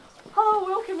Hello,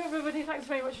 welcome everybody. Thanks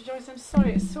very much for joining us. I'm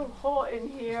sorry it's so hot in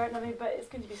here, and but it's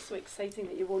going to be so exciting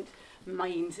that you won't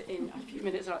mind in a few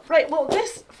minutes. Right, well,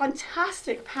 this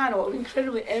fantastic panel of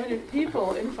incredibly eminent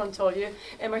people in front of you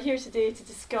are here today to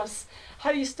discuss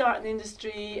how you start in the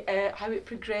industry, how it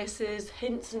progresses,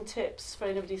 hints and tips for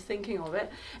anybody thinking of it.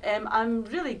 I'm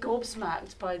really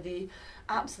gobsmacked by the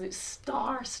absolute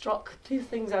star-struck two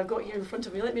things I've got here in front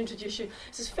of me. Let me introduce you.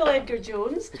 This is Phil Edgar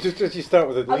Jones. Did you start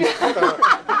with the least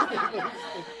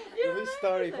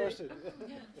starry person?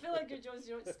 Phil Edgar Jones,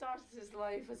 started his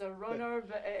life as a runner,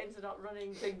 but ended up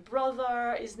running Big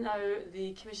Brother. Is now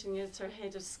the commissioning editor,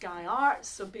 head of Sky Arts,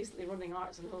 so basically running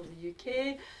arts in the whole of the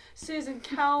UK. Susan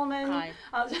Calman. Hi.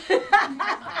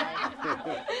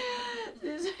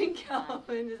 Susan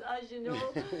Calman is, as you know,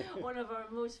 one of our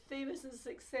most famous and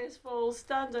successful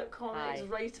stand-up comics,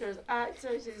 writers,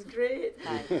 actors. She's great.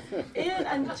 Hi. Ian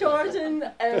and Jordan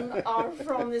are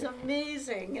from this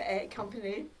amazing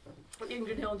company, Ian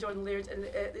Greenhill and Jordan Laird, and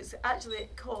it's actually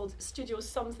called Studio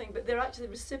Something, but they're actually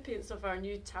recipients of our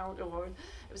new talent award.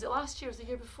 Was it last year or was it the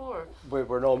year before?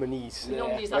 We're nominees.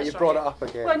 Nominees, Well, that's you brought right. it up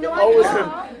again. Well, no, Always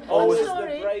always the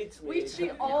sorry. bridesmaid. We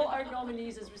treat all our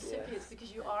nominees as recipients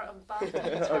because you are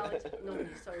ambassador talent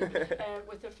nominees,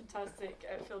 with their fantastic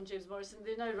film James Morrison.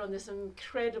 They now run this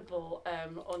incredible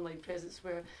online presence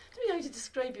where, I don't know how to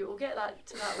describe it, we'll get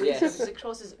to that later because it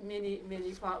crosses many,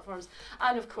 many platforms.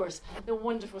 And of course, the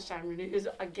wonderful Sharon Rooney, who's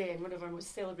again one of our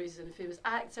most celebrated and famous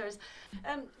actors.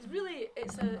 Really,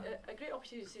 it's a great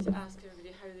opportunity to ask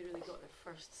everybody how they really got their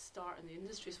first start in the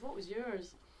industry. So what was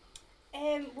yours?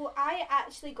 Well, I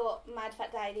actually got Mad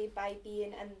Fat Diary by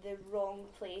being in the wrong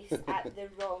place at the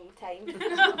wrong time.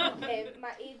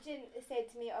 My agent said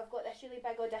to me, I've got this really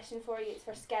big audition for you, it's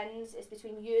for Skins, it's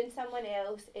between you and someone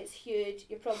else, it's huge,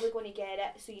 you're probably going to get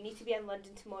it, so you need to be in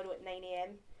London tomorrow at 9 a.m.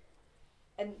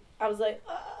 And I was like,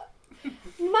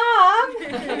 Mom,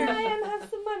 can I have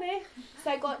some money? So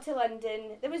I got to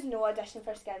London. There was no audition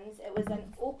for Skins. It was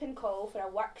an open call for a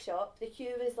workshop. The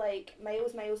queue was like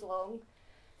miles long.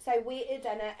 So I waited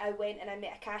in it. I went and I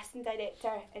met a casting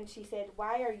director, and she said,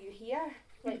 why are you here?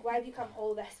 Like, why have you come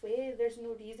all this way? There's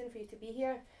no reason for you to be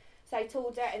here. So I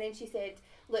told her, and then she said,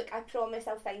 look, I promise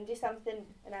I'll find you something.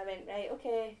 And I went, right,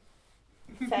 okay,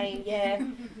 fine, yeah.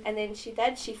 And then she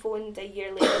did. She phoned a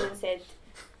year later and said,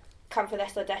 come for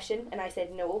this audition, and I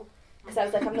said no, because I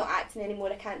was like, I'm not acting anymore,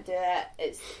 I can't do it,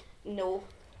 it's no.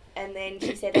 And then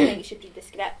she said, I think you should read the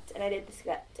script, and I read the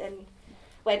script and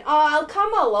went, oh, I'll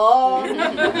come along.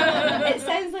 It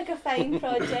sounds like a fine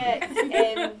project.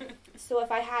 So if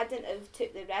I hadn't have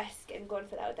took the risk and gone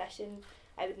for that audition,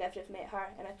 I would never have met her,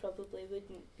 and I probably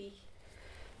wouldn't be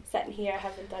sitting here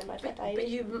having done my bit. But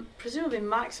you presumably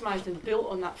maximised and built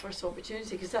on that first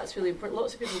opportunity, because that's really important.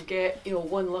 Lots of people get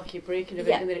one lucky break in a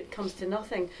bit, and then it comes to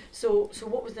nothing. So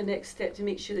what was the next step to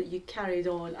make sure that you carried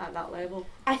on at that level?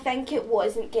 I think it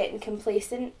wasn't getting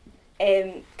complacent,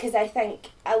 because I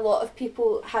think a lot of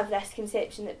people have this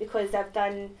conception that because I've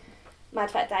done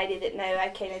Mad Fat Diary that now I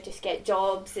kind of just get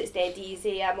jobs, it's dead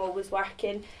easy, I'm always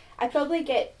working. I probably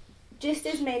get just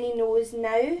as many no's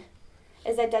now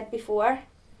as I did before.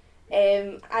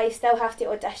 I still have to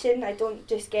audition. I don't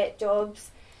just get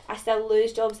jobs. I still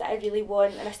lose jobs that I really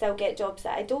want, and I still get jobs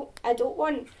that I don't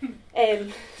want.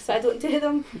 So I don't do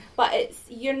them. But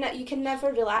you can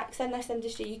never relax in this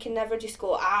industry. You can never just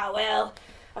go, well,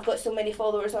 I've got so many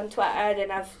followers on Twitter,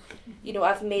 and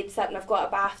I've made something, I've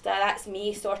got a BAFTA, that's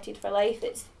me sorted for life.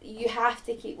 You have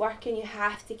to keep working. You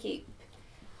have to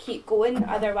keep going.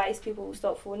 Otherwise, people will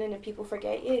stop phoning and people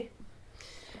forget you.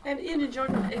 Ian and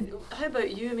Jordan, how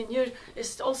about you? I mean,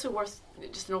 it's also worth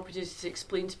just an opportunity to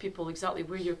explain to people exactly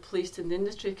where you're placed in the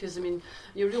industry, because I mean,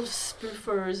 you're real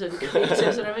spoofers and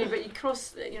creatives and everything, but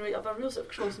you have a real sort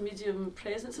of cross-medium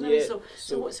presence and everything.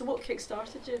 So what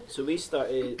kick-started you? So we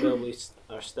started. Well, we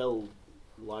are still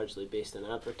largely based in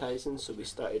advertising. So we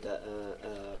started at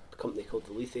a company called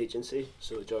the Leith Agency.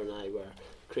 So Jordan and I were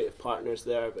creative partners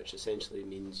there, which essentially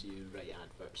means you write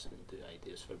adverts and do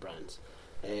ideas for brands.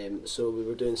 So we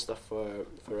were doing stuff for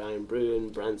Iron Brew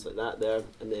and brands like that there,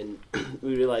 and then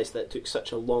we realised that it took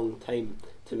such a long time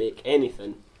to make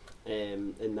anything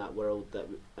in that world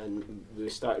and we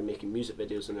started making music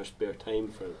videos in our spare time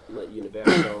for like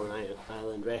Universal and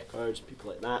Island Records,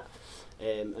 people like that,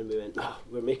 and we went,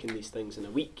 we're making these things in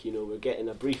a week, we're getting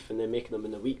a brief and then making them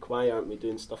in a week, why aren't we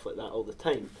doing stuff like that all the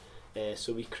time?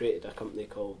 So we created a company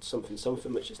called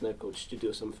Something, which is now called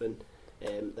Studio Something.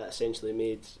 That essentially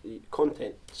made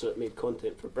content. So it made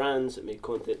content for brands, it made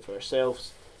content for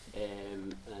ourselves,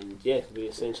 and we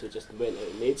essentially just went out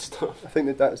and made stuff. I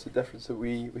think that's the difference, that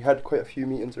we had quite a few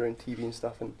meetings around TV and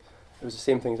stuff, and it was the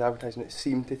same thing as advertising. It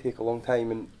seemed to take a long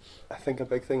time, and I think a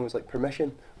big thing was like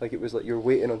permission. Like it was like you're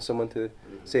waiting on someone to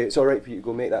say it's all right for you to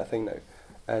go make that thing now.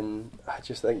 And I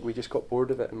just think we just got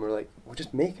bored of it, and we're like, we'll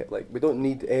just make it. Like we don't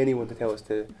need anyone to tell us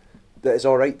that it's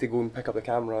all right to go and pick up the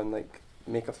camera and like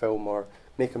make a film or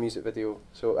make a music video.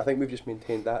 So I think we've just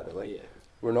maintained that like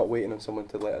we're not waiting on someone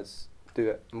to let us do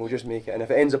it, and we'll just make it. And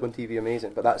if it ends up on TV,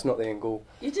 amazing. But that's not the end goal.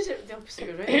 You did it the opposite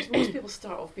way, right? Most people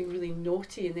start off being really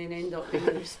naughty and then end up being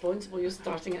responsible. You're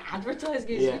starting an advertising.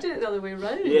 You did it the other way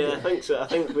around. Yeah, I think so. I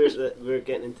think we're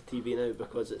getting into TV now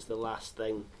because it's the last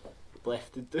thing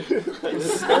left to do.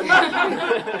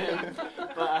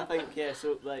 But I think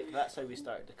so like that's how we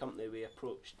started the company. We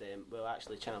approached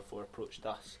actually Channel 4 approached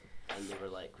us, and they were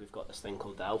like, we've got this thing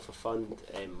called the Alpha Fund,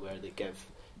 where they give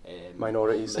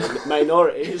minorities.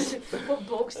 Minorities. What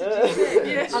box did you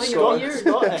get? Having a beer.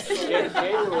 Scottish.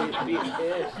 Generally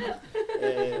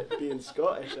being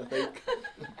Scottish, I think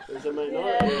there's a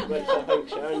minority, which I think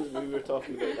Sharon, we were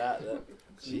talking about that.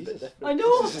 I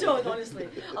know, John, honestly.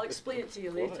 I'll explain it to you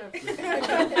later.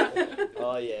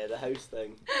 Oh yeah, the house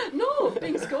thing. No,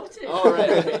 being Scottish. Oh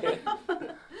right.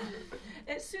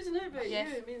 It's Susan, how about you? I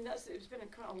mean, it's been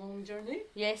quite a long journey.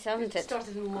 Yes, hasn't it?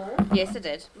 Started in law. Yes, I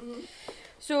did. Mm-hmm.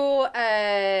 So,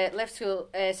 left school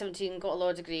 17, got a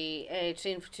law degree,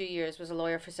 trained for 2 years, was a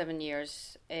lawyer for 7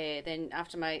 years. Then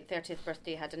after my 30th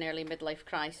birthday, had an early midlife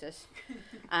crisis.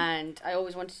 And I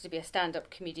always wanted to be a stand-up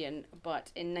comedian.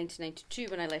 But in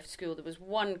 1992, when I left school, there was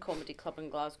one comedy club in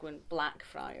Glasgow in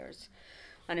Blackfriars.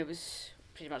 And it was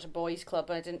pretty much a boys'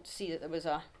 club. I didn't see that there was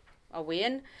a way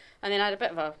in. And then I had a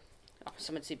bit of a...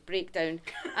 some would say breakdown,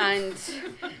 and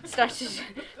started.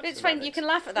 But it's fine. You can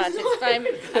laugh at that. It's fine.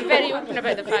 I'm very open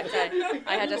about the fact that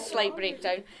I had a slight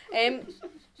breakdown.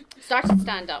 Started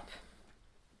stand up.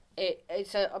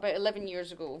 It's about 11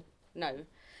 years ago now,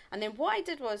 and then what I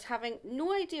did was, having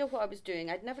no idea what I was doing.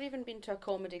 I'd never even been to a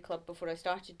comedy club before I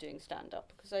started doing stand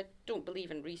up because I don't believe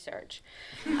in research,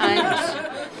 and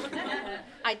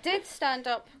I did stand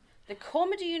up. The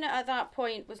comedy unit at that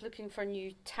point was looking for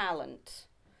new talent.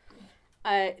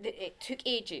 It took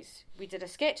ages. We did a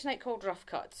sketch night called Rough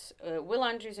Cuts. Will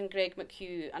Andrews and Greg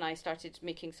McHugh and I started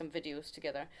making some videos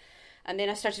together. And then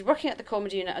I started working at the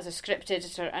comedy unit as a script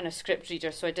editor and a script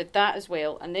reader, so I did that as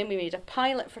well. And then we made a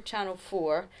pilot for Channel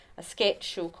 4, a sketch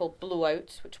show called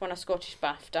Blowout, which won a Scottish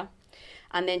BAFTA.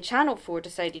 And then Channel 4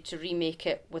 decided to remake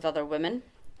it with other women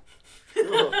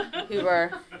who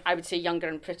were, I would say, younger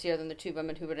and prettier than the two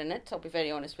women who were in it, I'll be very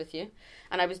honest with you.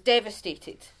 And I was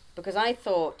devastated because I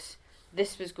thought...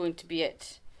 this was going to be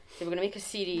it. They were going to make a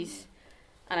series,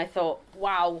 and I thought,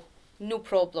 wow, no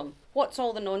problem. What's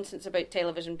all the nonsense about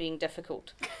television being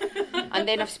difficult? And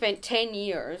then I've spent 10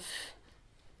 years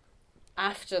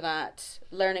after that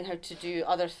learning how to do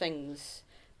other things.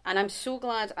 And I'm so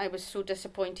glad I was so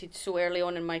disappointed so early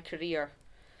on in my career,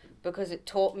 because it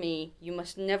taught me you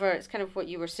must never, it's kind of what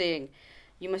you were saying,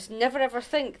 you must never ever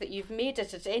think that you've made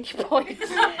it at any point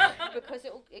because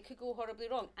it could go horribly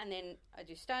wrong. And then I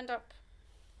do stand-up.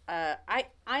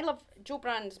 I love... Jo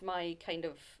Brand's my kind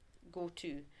of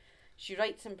go-to. She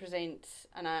writes and presents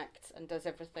and acts and does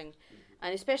everything. Mm-hmm.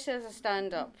 And especially as a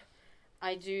stand-up,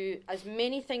 I do as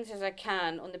many things as I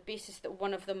can on the basis that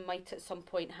one of them might at some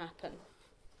point happen.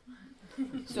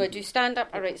 So I do stand-up,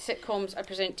 I write sitcoms, I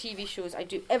present TV shows, I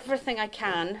do everything I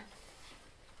can,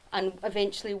 and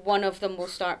eventually one of them will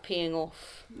start paying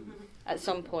off at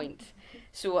some point.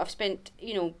 So I've spent,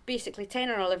 basically 10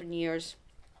 or 11 years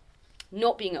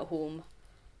not being at home,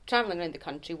 travelling around the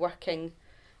country, working,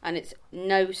 and it's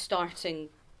now starting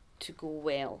to go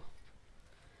well.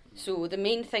 So the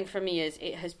main thing for me is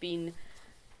it has been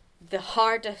the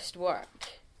hardest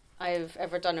work I've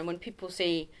ever done. And when people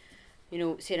say,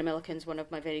 Sarah Millican's one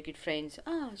of my very good friends,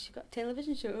 she got a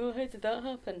television show, how did that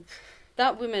happen?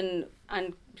 That woman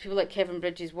and people like Kevin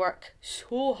Bridges work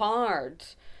so hard,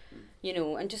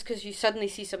 and just because you suddenly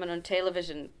see someone on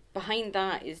television, behind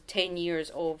that is 10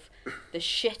 years of the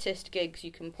shittest gigs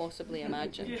you can possibly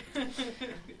imagine.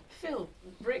 Phil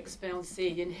Bricksbell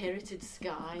say inherited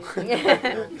Sky from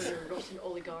a rotten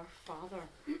oligarch father.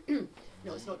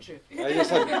 No, it's not true.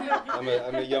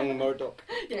 I'm a young Murdoch.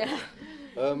 Yeah.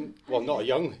 Well, not a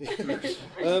young.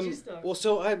 Well,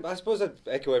 so I suppose I'd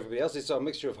echo everybody else. It's a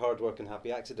mixture of hard work and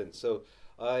happy accidents. So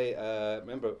I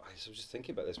remember, I was just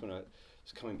thinking about this when I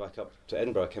was coming back up to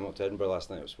Edinburgh. I came up to Edinburgh last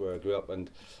night, it was where I grew up,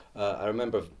 and I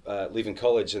remember leaving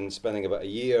college and spending about a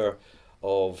year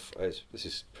of, this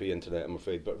is pre-internet I'm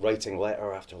afraid, but writing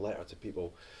letter after letter to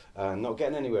people and not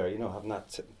getting anywhere, having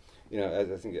that I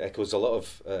think it echoes a lot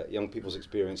of young people's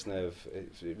experience now of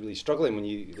really struggling when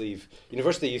you leave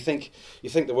university. You think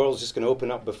the world's just going to open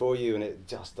up before you, and it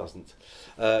just doesn't.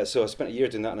 So I spent a year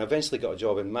doing that, and I eventually got a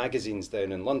job in magazines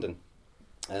down in London.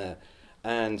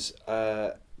 And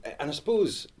I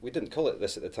suppose we didn't call it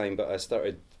this at the time, but I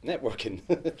started networking,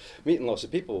 meeting lots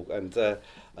of people, and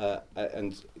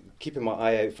keeping my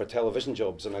eye out for television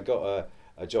jobs. And I got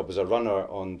a job as a runner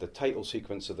on the title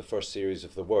sequence of the first series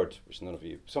of The Word, which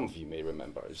some of you may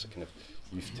remember. It's a kind of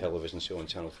youth television show on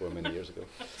Channel 4 many years ago.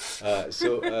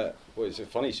 Well, it's a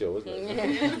funny show, wasn't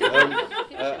it?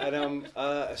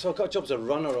 So I got a job as a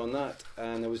runner on that,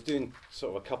 and I was doing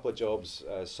sort of a couple of jobs,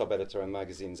 sub-editor in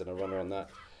magazines and a runner on that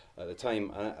at the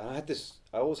time. And I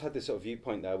always had this sort of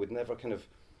viewpoint that I would never kind of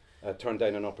turn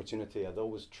down an opportunity. I'd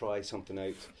always try something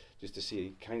out just to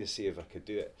see if I could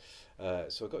do it.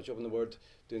 So I got a job in The Word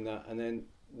doing that, and then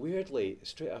weirdly,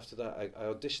 straight after that, I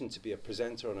auditioned to be a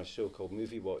presenter on a show called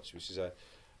Movie Watch, which is a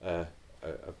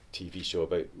TV show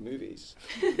about movies,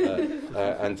 did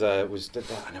that, and I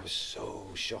was so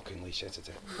shockingly shit at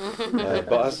it.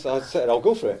 But I said, I'll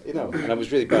go for it, and I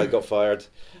was really bad, got fired,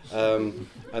 and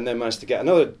then managed to get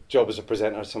another job as a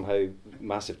presenter, somehow,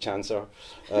 massive chancer,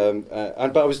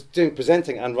 but I was doing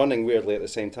presenting and running weirdly at the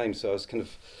same time, so I was kind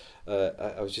of,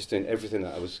 I was just doing everything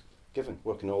that I was given,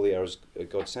 working all the hours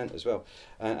God sent as well.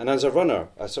 And as a runner,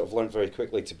 I sort of learned very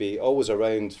quickly to be always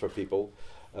around for people,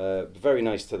 very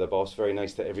nice to the boss, very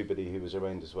nice to everybody who was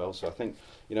around as well. So I think,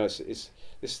 this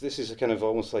is a kind of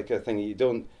almost like a thing you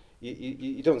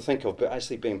don't think of, but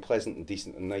actually being pleasant and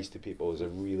decent and nice to people is a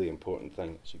really important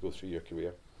thing as you go through your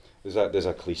career. There's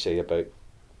a cliche about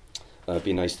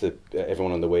be nice to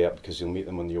everyone on the way up because you'll meet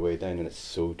them on your way down, and it's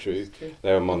so true.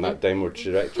 Now I'm on that downward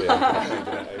trajectory.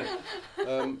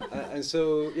 And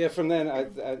so, from then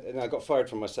I got fired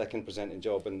from my second presenting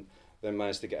job, and then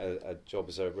managed to get a job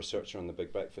as a researcher on The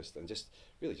Big Breakfast, and just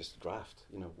graft,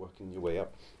 working your way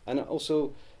up. And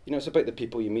also, it's about the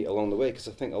people you meet along the way, because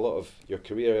I think a lot of your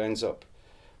career ends up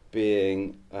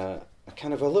being a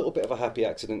kind of a little bit of a happy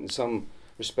accident in some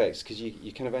respects, because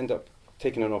you kind of end up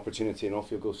taking an opportunity and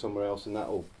off you'll go somewhere else, and that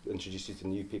will introduce you to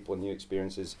new people and new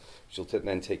experiences, which will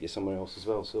then take you somewhere else as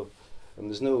well. So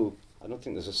I don't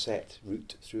think there's a set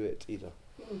route through it either.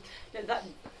 Yeah,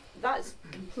 that's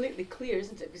completely clear,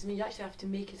 isn't it? Because you actually have to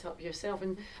make it up yourself.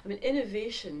 And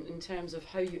innovation in terms of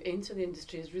how you enter the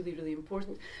industry is really, really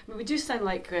important. We do sound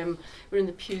like we're in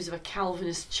the pews of a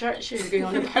Calvinist church here, going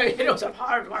on about sort of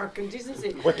hard work and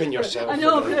decency. Whipping yourself. I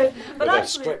know, but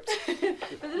actually, script.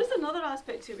 but there is another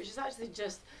aspect to it, which is actually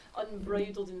just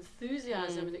unbridled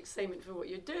enthusiasm and excitement for what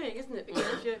you're doing, isn't it? Because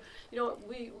if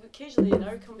we occasionally in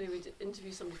our company we'd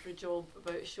interview somebody for a job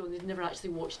about a show and they'd never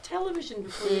actually watched television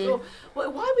before they go. Well,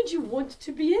 why would you want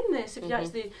to be in this if you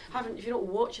actually haven't, if you don't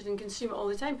watch it and consume it all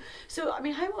the time? So,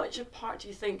 how much a part do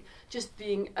you think just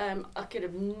being a kind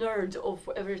of nerd of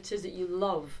whatever it is that you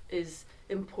love is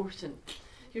important?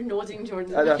 You're nodding,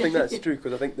 Jordan. I think that's true,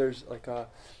 because I think there's like a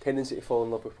tendency to fall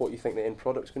in love with what you think the end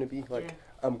product's going to be. Like,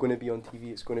 I'm going to be on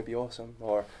TV, it's going to be awesome,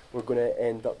 or we're going to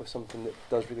end up with something that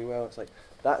does really well. It's like,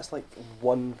 that's like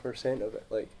 1% of it.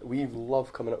 Like, we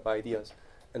love coming up with ideas,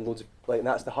 and loads of, and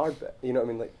that's the hard bit. You know what I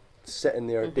mean? Like, sitting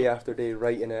there day after day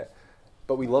writing it,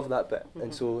 but we love that bit.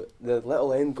 And so the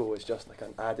little end goal is just like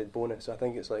an added bonus. So I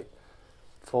think it's like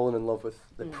falling in love with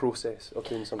the process of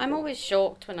doing something. I'm always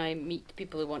shocked when I meet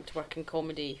people who want to work in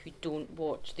comedy who don't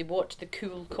watch. They watch the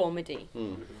cool comedy.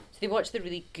 So they watch the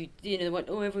really good, they want,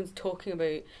 everyone's talking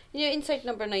about, Inside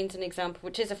Number 9's an example,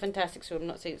 which is a fantastic show, I'm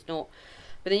not saying it's not.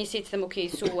 But then you say to them, okay,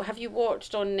 so have you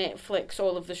watched on Netflix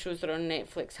all of the shows that are on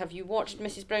Netflix? Have you watched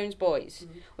Mrs. Brown's Boys?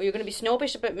 Or you're going to be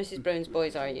snobbish about Mrs. Brown's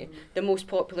Boys, are you? The most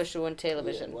popular show on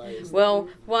television. Well,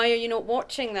 why are you not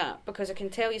watching that? Because I can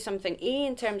tell you something. A,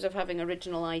 in terms of having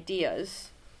original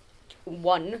ideas,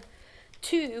 1.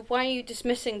 2, why are you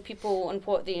dismissing people on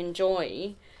what they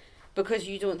enjoy because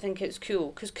you don't think it's cool?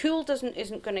 Because cool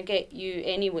isn't going to get you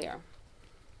anywhere.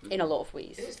 In a lot of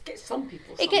ways. It gets some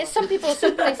people. It gets some people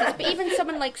some places, but even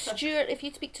someone like Stuart, if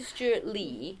you speak to Stuart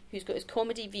Lee, who's got his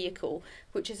comedy vehicle,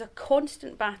 which is a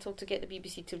constant battle to get the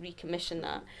BBC to recommission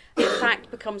that, in fact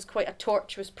becomes quite a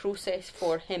tortuous process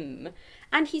for him,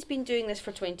 and he's been doing this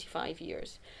for 25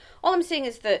 years. All I'm saying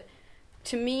is that,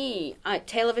 to me,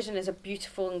 television is a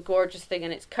beautiful and gorgeous thing,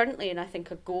 and it's currently in, I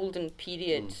think, a golden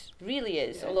period, really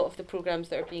is, a lot of the programmes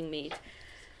that are being made.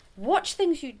 Watch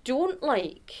things you don't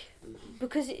like,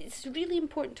 because it's really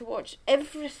important to watch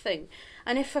everything.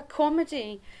 And if a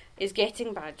comedy is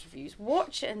getting bad reviews.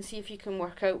 Watch it and see if you can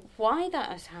work out why that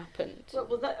has happened.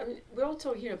 Well, we're all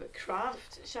talking here about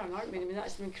craft, Sharon, aren't we?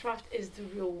 Craft is the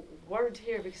real word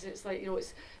here, because it's like,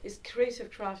 it's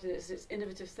creative craft and it's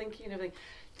innovative thinking and everything.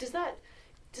 Does that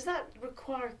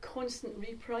require constant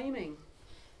repriming?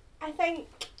 I think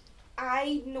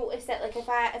I notice it, like if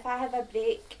I have a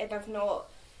break and I've not,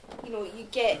 you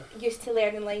get used to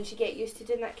learning lines, you get used to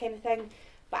doing that kind of thing.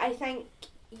 But I think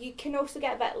you can also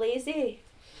get a bit lazy,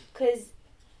 because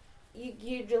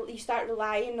you start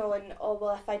relying on,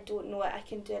 if I don't know it, I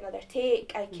can do another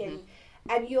take, I can,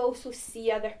 and you also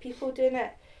see other people doing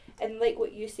it, and like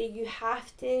what you say, you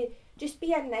have to just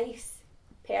be a nice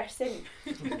person.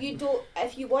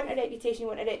 If you want a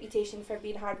reputation for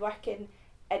being hardworking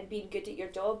and being good at your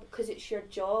job, because it's your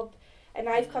job. And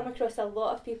I've come across a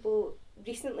lot of people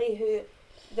recently who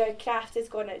their craft has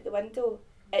gone out the window.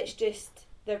 It's just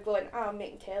they're going, I'm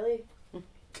making telly,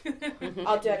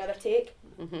 I'll do another take.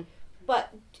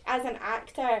 But as an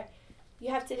actor, you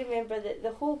have to remember that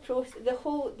the whole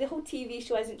TV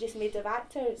show isn't just made of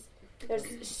actors. There's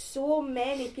so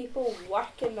many people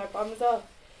working their bums off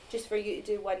just for you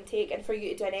to do one take, and for you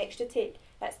to do an extra take.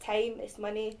 That's time, it's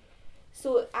money.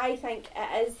 So I think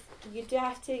it is, you do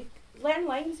have to learn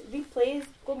lines, read plays,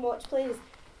 go and watch plays.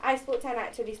 I spoke to an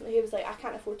actor recently who was like, I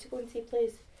can't afford to go and see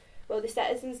plays. Well, the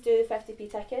Citizens do 50p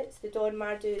tickets, the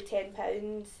Donmar do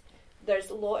 £10,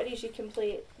 there's lotteries you can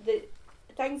play. The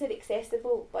things are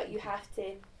accessible, but you have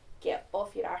to get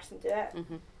off your arse and do it.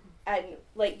 And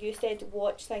like you said,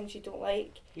 watch things you don't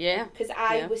like. Yeah. Because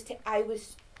I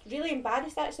was really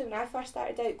embarrassed actually when I first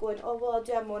started out, going, I'll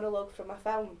do a monologue from a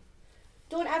film.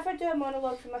 Don't ever do a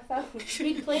monologue from a film.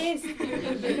 Read plays.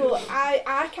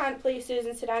 I can't play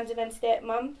Susan Sarandon in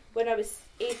Stepmom when I was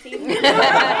 18.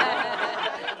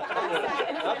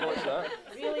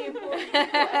 Really important.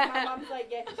 My mum's like,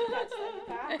 yeah, she can't sit in the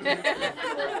car.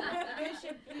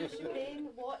 Use your brain,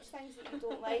 watch things that you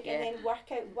don't like, and then work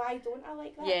out, why don't I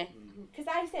like that? Yeah. Because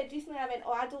I said recently, I went,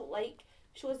 I don't like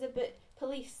shows about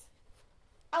police.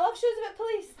 I love shows about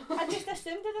police. I just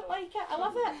assumed I didn't like it. I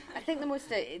love it. I think the most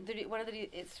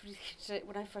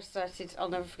when I first started, I'll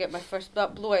never forget my first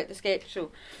Blowout, the sketch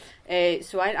show.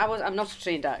 So I'm not a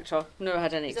trained actor. Never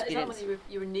had any experience. Is that when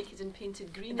you were naked and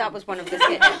painted green? That was one of the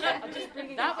sketches.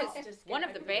 That was one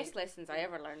of the best lessons I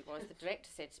ever learned. Was the director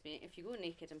said to me, if you go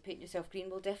naked and paint yourself green,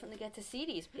 we'll definitely get a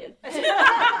series.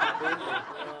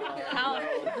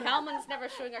 Calman's never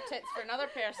showing her tits for another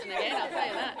person again, I'll tell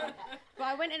you that. But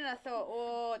I went in and I thought,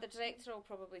 the director will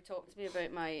probably talk to me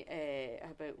about my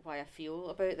about why I feel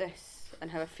about this and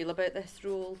how I feel about this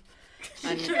role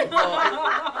and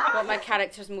what my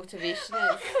character's motivation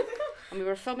is. And we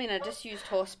were filming in a disused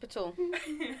hospital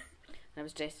and I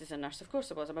was dressed as a nurse. Of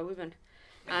course I was, I'm a woman.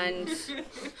 And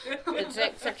the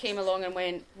director came along and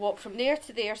went, walk from there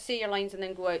to there, say your lines and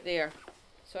then go out there.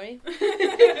 Sorry?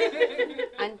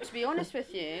 And to be honest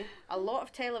with you, a lot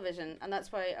of television, and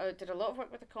that's why I did a lot of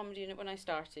work with the comedy unit when I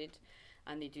started,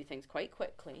 and they do things quite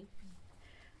quickly,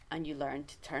 and you learn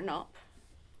to turn up,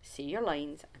 say your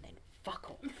lines, and then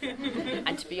fuck off.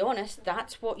 And to be honest,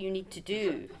 that's what you need to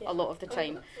do a lot of the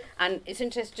time. And it's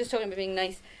interesting, just talking about being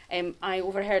nice, I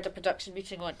overheard a production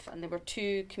meeting once, and there were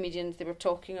two comedians, they were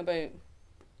talking about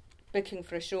booking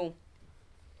for a show.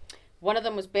 One of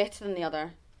them was better than the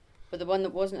other, but the one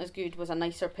that wasn't as good was a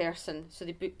nicer person, so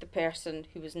they booked the person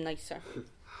who was nicer.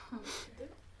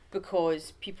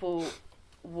 Because people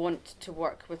want to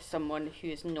work with someone who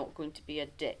is not going to be a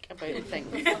dick about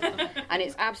things. And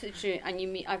it's absolutely true.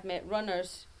 And I've met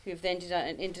runners who have then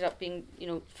ended up being,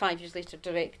 5 years later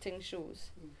directing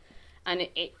shows. And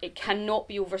it cannot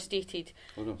be overstated.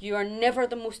 Oh, no. You are never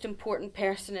the most important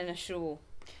person in a show.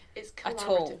 It's at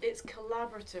all. It's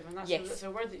collaborative, and that's a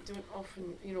word that you don't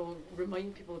often,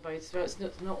 remind people about. So it's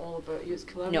not all about you. It's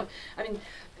collaborative. No. I mean,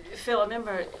 Phil, I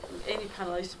remember any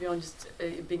panel I used to be on just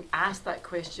being asked that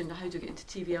question: how do you get into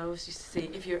TV? I always used to say,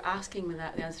 if you're asking me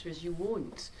that, the answer is you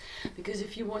won't, because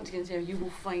if you want to get into TV, you will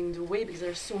find a way, because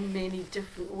there are so many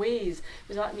different ways.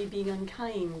 Was that me being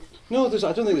unkind? No, I don't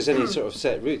think there's any sort of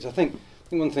set routes. I think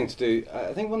one thing to do.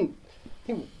 I think one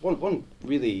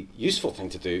really useful thing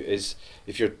to do is,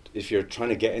 if you're trying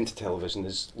to get into television,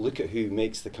 is look at who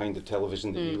makes the kind of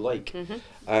television that you like,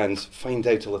 and find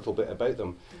out a little bit about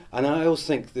them. And I always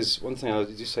think there's one thing I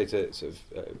just say to sort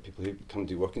of people who come and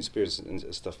do work experience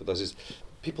and stuff with us is,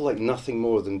 people like nothing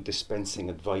more than dispensing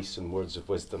advice and words of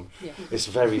wisdom. Yeah. It's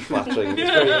very flattering. It's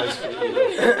very nice for you.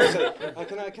 It's like,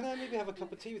 can I maybe have a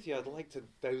cup of tea with you? I'd like to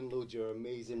download your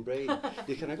amazing brain.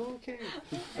 You kind of go, okay.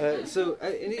 So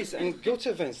it is, and go to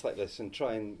events like this and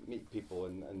try and meet people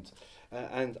and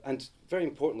And very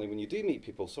importantly, when you do meet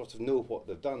people, sort of know what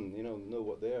they've done, know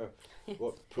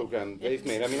what programme they've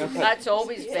made. I mean, that's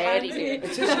always very good. It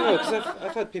is, because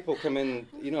I've had people come in,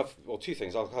 two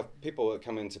things. I'll have people that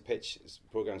come in to pitch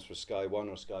programmes for Sky One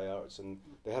or Sky Arts, and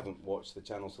they haven't watched the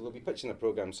channel, so they'll be pitching a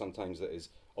programme sometimes that is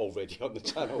already on the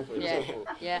channel, for example.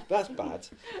 Yeah. That's bad.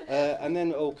 And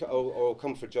then I'll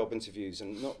come for job interviews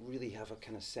and not really have a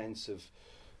kind of sense of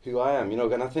who I am,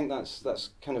 and I think that's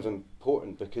kind of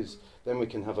important, because then we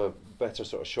can have a better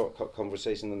sort of shortcut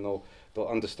conversation, and they'll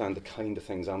understand the kind of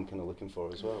things I'm kind of looking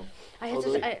for as well. I had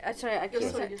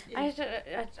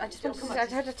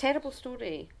a terrible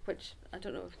story, which I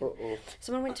don't know if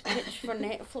someone went to pitch for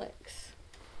Netflix.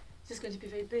 Is this going to be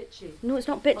very bitchy? No, it's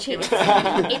not bitchy.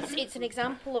 Okay. It's an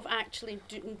example of actually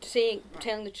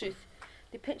telling the truth.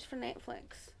 They pitched for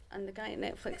Netflix, and the guy at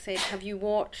Netflix said, "Have you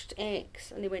watched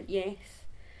X?" And they went, "Yes."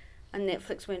 And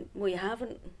Netflix went, "Well, you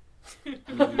haven't."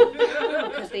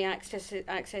 Because they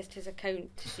accessed his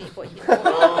account to see what he thought.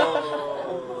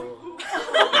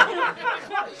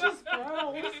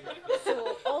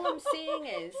 So all I'm saying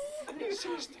is,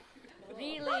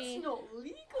 really, that's not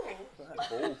legal.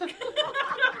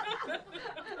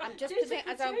 I'm just putting it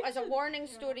as a warning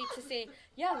story to say,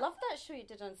 yeah, I love that show you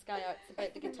did on Sky Arts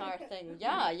about the guitar thing.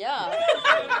 Yeah.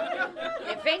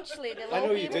 Eventually, they'll I know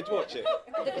all be you did watch it.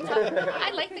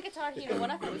 I liked the Guitar Hero one.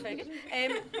 I thought it was very good.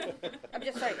 I'm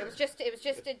just sorry. It was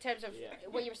just in terms of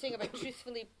what you were saying about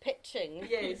truthfully pitching.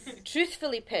 Yes.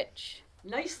 Truthfully pitch.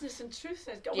 Niceness and truth.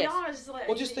 We Yes. are as like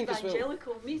Well, an just think as well.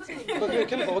 evangelical meeting. But the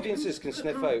kind of audiences can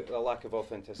sniff out a lack of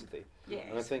authenticity. Yes,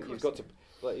 and I think of you've course. got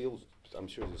to, I'm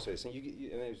sure you'll say this, and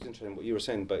it was interesting what you were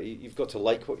saying, but you've got to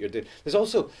like what you're doing. There's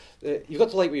also, you've got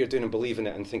to like what you're doing and believe in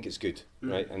it and think it's good,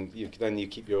 right? And then you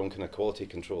keep your own kind of quality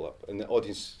control up. And the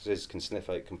audiences can sniff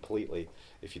out completely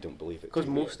if you don't believe it. Because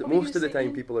most of the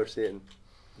time people are saying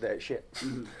that it's shit.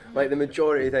 Like the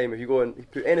majority of the time, if you go and you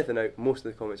put anything out, most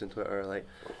of the comments on Twitter are like,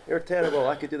 "You're terrible,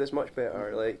 I could do this much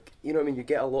better." Like, you know what I mean? You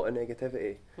get a lot of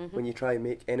negativity when you try and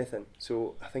make anything.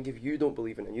 So I think if you don't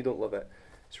believe in it and you don't love it,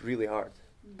 it's really hard.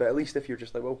 But at least if you're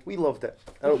just like, well, we loved it,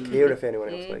 I don't care if anyone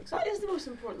else likes it. That is the most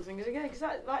important thing, because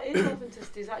that is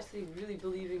authenticity, is actually really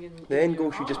believing in The end your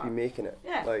goal should just be art. making it.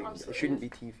 Yeah, like absolutely. it shouldn't be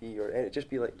TV or anything. Just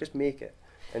be like, just make it,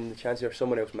 and the chances are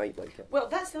someone else might like it. Well,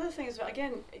 that's the other thing as well.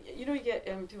 Again, you get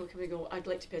people come and go, "I'd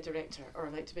like to be a director," or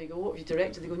 "I'd like to be." Go, "What have you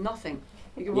directed?" They go, "Nothing."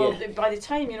 You go, "Well, by the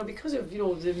time because of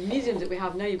the medium that we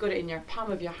have now, you've got it in your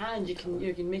palm of your hand. You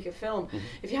can make a film.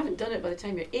 If you haven't done it by the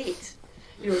time you're 8,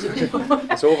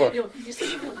 it's over. You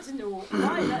still want to know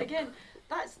why. That again,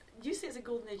 you say it's a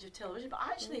golden age of television, but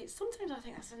actually sometimes I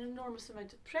think that's an enormous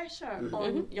amount of pressure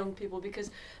on young people,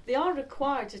 because they are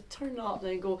required to turn up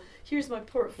and go, "Here's my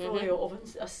portfolio of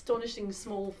astonishing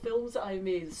small films that I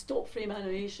made, stop frame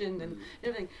animation and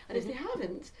everything." And if they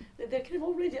haven't, they're kind of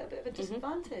already at a bit of a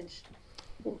disadvantage.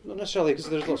 Well, not necessarily, because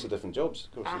there's lots of different jobs,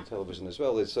 of course, in television as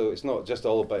well. So it's not just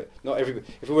all about, not everybody.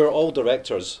 If we were all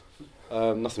directors,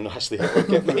 nothing would actually ever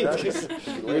get made.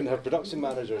 You wouldn't have production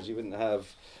managers, you wouldn't have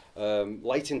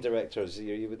lighting directors,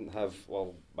 you wouldn't have,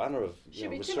 manner of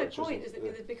researchers. My point is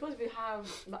that because we have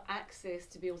access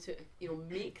to be able to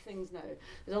make things now,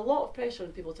 there's a lot of pressure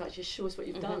on people to actually show us what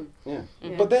you've done. Yeah.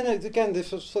 But then again, the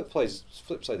flip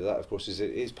side of that, of course, is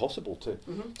it is possible to.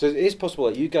 So it is possible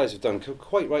that you guys have done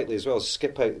quite rightly as well.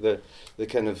 Skip out the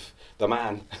kind of the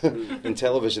man in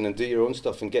television and do your own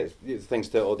stuff and get things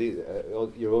to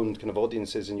your own kind of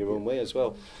audiences in your own way as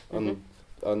well.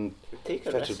 Take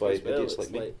a risk as well. It's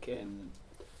like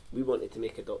we wanted to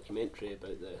make a documentary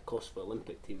about the Kosovo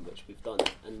Olympic team, which we've done,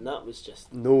 and that was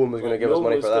just no one was going to give us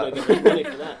money for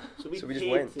that. So we just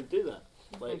paid went to do that.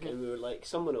 And we were like,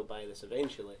 someone will buy this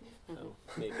eventually. Oh,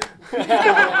 maybe.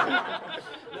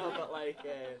 No, but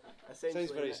essentially.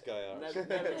 Sounds very Sky Arts. There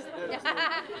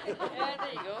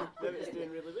you go. Now it's doing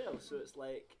really well. So it's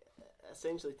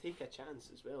essentially take a chance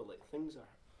as well. Things are.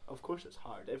 Of course it's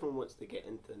hard. Everyone wants to get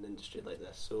into an industry like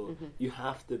this, so you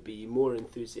have to be more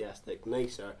enthusiastic,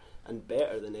 nicer and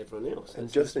better than everyone else.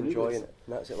 And just enjoying it.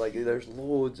 And that's it. There's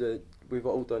loads of, we've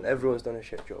all done, everyone's done a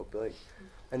shit job,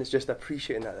 and it's just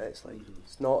appreciating that it's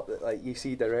it's not that you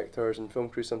see directors and film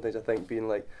crews sometimes I think being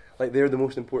like they're the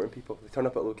most important people. They turn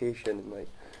up at location and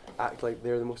act like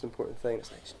they're the most important thing.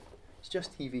 It's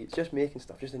just TV, it's just making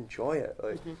stuff, just enjoy it.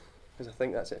 Because I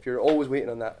think that's it. If you're always waiting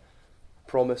on that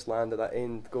promised land of that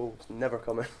end goal, it's never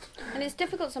coming. And it's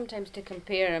difficult sometimes to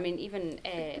compare. I mean, even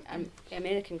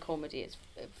American comedy is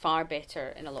far better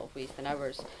in a lot of ways than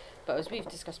ours. But as we've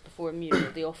discussed before,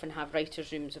 they often have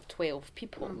writers' rooms of 12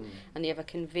 people, and they have a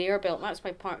conveyor belt. That's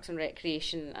why Parks and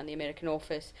Recreation and the American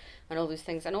Office and all those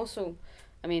things. And also,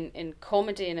 I mean, in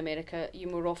comedy in America, you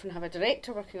more often have a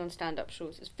director working on stand-up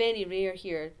shows. It's very rare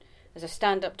here as a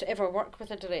stand-up to ever work with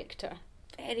a director.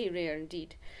 Very rare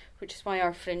indeed, which is why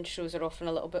our fringe shows are often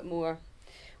a little bit more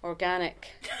organic.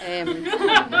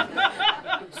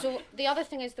 So the other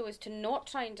thing is, though, is to not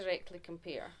try and directly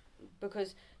compare,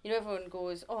 because, you know, everyone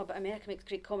goes, oh, but America makes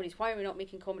great comedies. Why are we not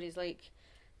making comedies like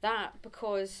that?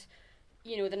 Because,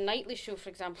 you know, the Nightly Show, for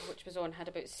example, which was on, had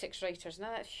about 6 writers.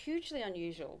 Now, that's hugely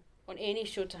unusual on any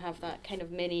show to have that kind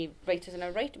of many writers in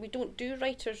a we don't do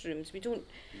writers' rooms. We don't.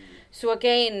 So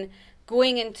again,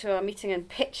 going into a meeting and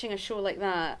pitching a show like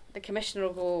that, the commissioner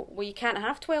will go, well, you can't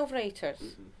have 12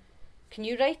 writers. Can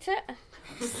you write it?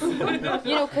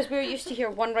 You know, because we're used to hear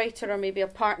one writer or maybe a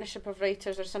partnership of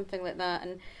writers or something like that,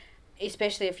 and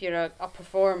especially if you're a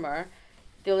performer,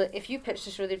 if you pitch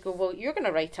the show, they'd go, well, you're going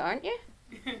to write it, aren't you?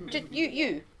 Just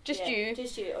you. Just you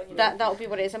on your own. That'll be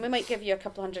what it is, and we might give you a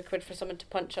couple £100 for someone to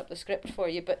punch up the script for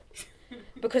you, but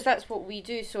because that's what we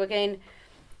do. So again,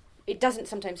 it doesn't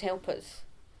sometimes help us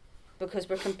because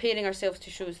we're comparing ourselves to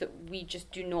shows that we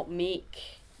just do not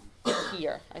make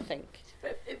here, I think.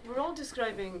 But we're all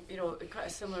describing, you know, quite a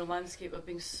similar landscape of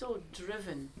being so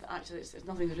driven that actually it's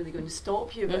nothing's really going to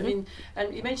stop you. But I mean,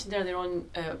 and you mentioned earlier on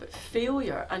about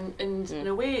failure, and in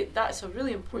a way that's a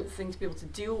really important thing to be able to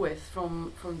deal with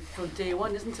from day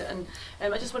one, isn't it?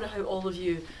 And I just wonder how all of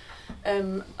you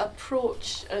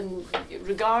approach and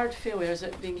regard failure. Is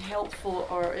it being helpful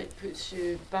or it puts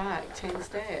you back 10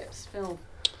 steps? Phil?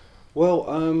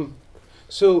 Well,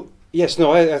 so yes,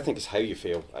 no, I think it's how you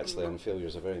fail actually, and failure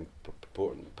is a very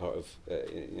important part of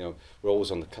you know, we're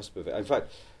always on the cusp of it. In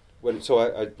fact,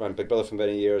 I ran Big Brother for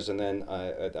many years, and then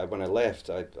when I left,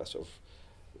 I sort of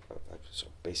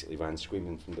basically ran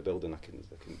screaming from the building. I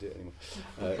couldn't do it anymore.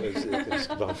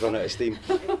 I'd run out of steam.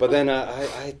 But then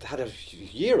I had a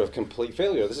year of complete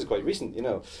failure. This is quite recent, you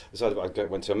know. So I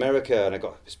went to America, and I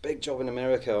got this big job in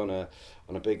America on a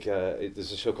big.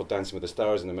 There's a show called Dancing with the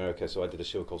Stars in America. So I did a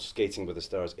show called Skating with the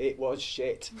Stars. It was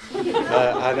shit, and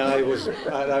I was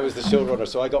the showrunner.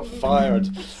 So I got fired.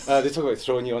 They talk about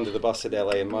throwing you under the bus in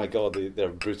LA, and my God, they're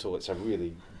brutal. It's a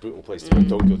really brutal place to go.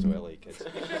 Don't go to LA, kids.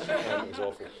 It was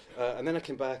awful. And then I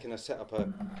came back and I set up a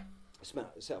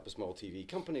small TV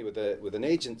company with an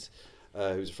agent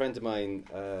who was a friend of mine.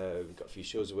 We got a few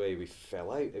shows away. We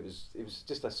fell out. It was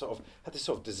just had this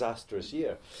sort of disastrous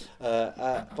year.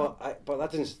 But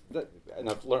that didn't. And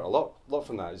I've learnt a lot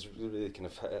from that. It's really kind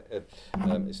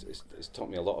of it's taught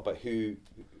me a lot about who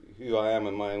I am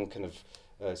and my own kind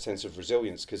of sense of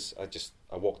resilience, because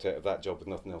I walked out of that job with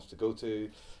nothing else to go to,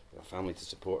 a family to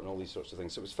support, and all these sorts of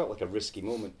things. So it felt like a risky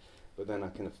moment. But then I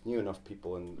kind of knew enough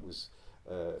people and was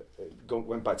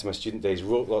went back to my student days,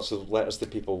 wrote lots of letters to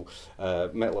people,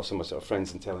 met lots of my sort of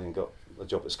friends in telly, and got a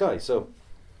job at Sky. So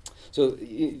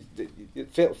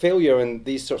failure and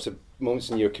these sorts of moments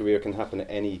in your career can happen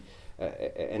at any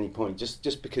point.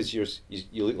 Just because you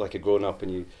look like a grown up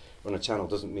and you run a channel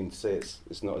doesn't mean to say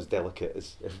it's not as delicate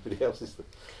as everybody else's.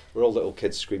 We're all little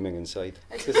kids screaming inside.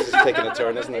 This is taking a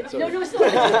turn, isn't it? No, it's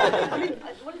not. I mean,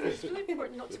 one thing, it's really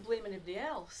important not to blame anybody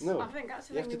else. No, I think that's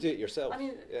the you have to do it yourself. I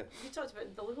mean, yeah. You talked about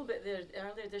a little bit there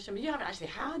earlier, Dish. I mean, you haven't actually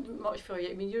had much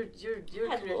failure. I mean, you're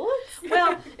had career. loads.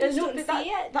 Well, Just no, don't but see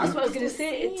it. that's what I was going to Just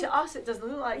say. don't see To us, it doesn't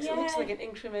look like it looks Yeah. like an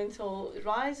incremental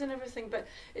rise and everything, but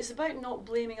it's about not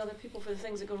blaming other people for the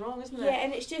things that go wrong, isn't it? Yeah,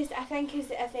 and it's just, I think if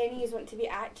any of you want to be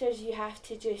actors, you have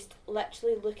to just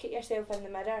literally look at yourself in the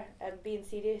mirror and being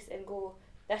serious and go,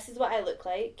 this is what I look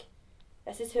like,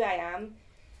 this is who I am.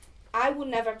 I will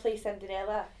never play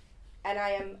Cinderella, and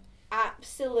I am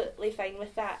absolutely fine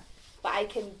with that, but I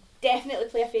can definitely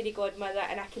play a fairy godmother,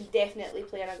 and I can definitely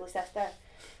play an ugly sister.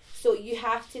 So you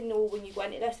have to know when you go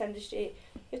into this industry,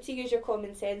 you have to use your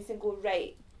common sense and go,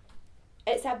 right,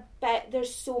 it's a bit,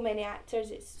 there's so many actors,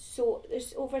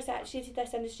 there's oversaturated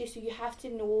this industry, so you have to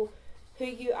know who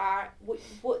you are,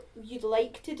 what you'd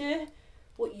like to do,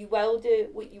 what you will do,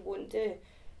 what you won't do.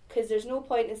 Because there's no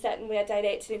point in sitting with a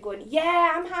director and going,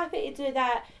 yeah, I'm happy to do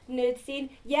that nude scene,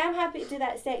 yeah, I'm happy to do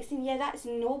that sex scene, yeah, that's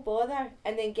no bother.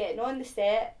 And then getting on the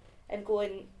set and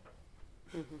going,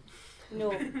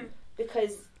 no,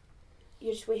 because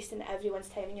you're just wasting everyone's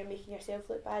time and you're making yourself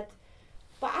look bad.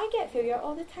 But I get failure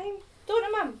all the time, don't I,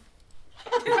 Mum?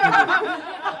 But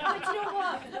you know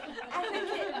what?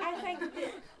 I think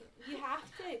that you have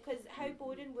to, because how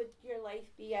boring would your life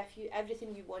be if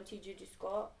everything you wanted you just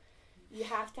got? You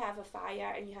have to have a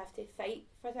fire and you have to fight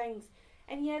for things.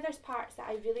 And yeah, there's parts that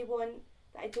I really want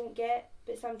that I don't get,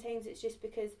 but sometimes it's just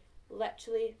because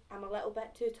literally I'm a little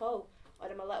bit too tall, or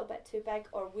I'm a little bit too big,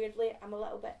 or weirdly I'm a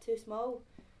little bit too small.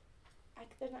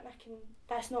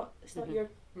 That's not. It's not Mhm. your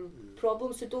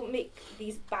problem. So don't make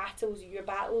these battles your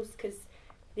battles, because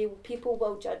people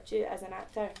will judge you as an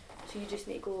actor. So you just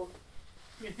need to go.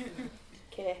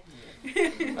 Okay.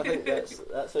 I think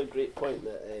that's a great point.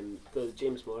 That the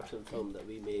James Morton film that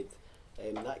we made,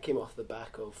 that came off the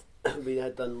back of we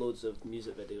had done loads of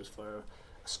music videos for a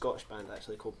Scottish band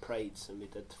actually called Prides, and we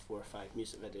did 4 or 5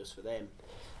 music videos for them,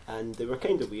 and they were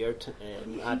kind of weird.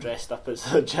 I dressed up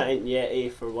as a giant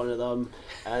yeti for one of them,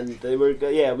 and they were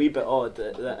a wee bit odd,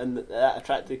 and that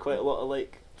attracted quite a lot of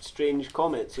like strange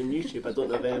comments on YouTube. I don't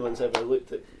know if anyone's ever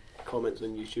looked at comments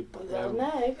on YouTube, but Well,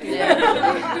 no.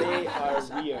 they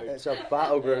are weird. It's a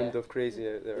battleground of crazy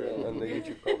out there on the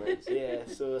YouTube comments. Yeah,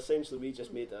 so essentially we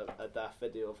just made a daft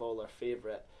video of all our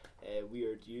favourite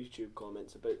weird YouTube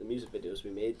comments about the music videos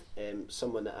we made.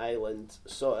 Someone at Ireland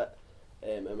saw it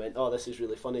and went, "Oh, this is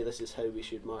really funny. This is how we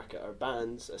should market our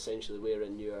bands. Essentially,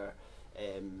 wearing your,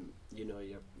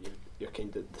 your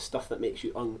kind of the stuff that makes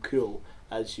you uncool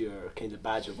as your kind of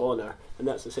badge of honour." And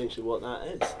that's essentially what that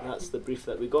is. That's the brief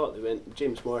that we got. They went,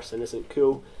 "James Morrison isn't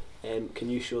cool. Can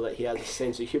you show that he has a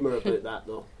sense of humour about that,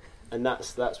 though?" And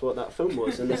that's what that film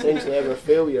was. And essentially, our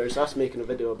failures, us making a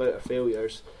video about our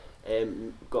failures,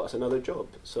 got us another job.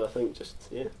 So I think just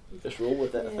roll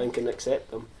with it. I think, and accept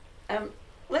them.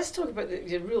 Let's talk about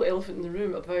the real elephant in the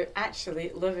room about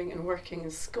actually living and working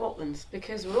in Scotland,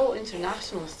 because we're all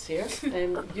internationalists here.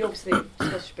 You obviously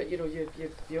Scottish, but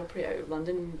you operate out of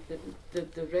London.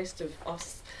 The rest of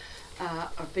us are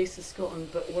based in Scotland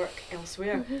but work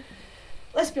elsewhere. Mm-hmm.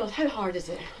 Let's be honest, how hard is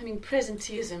it? I mean,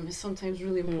 presenteeism is sometimes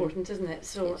really important, isn't it?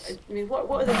 So, yes. I mean, what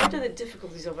are the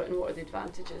difficulties of it, and what are the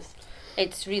advantages? I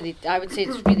would say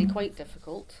it's really quite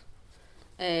difficult.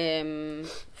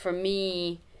 For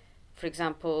me, for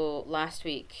example, last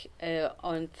week,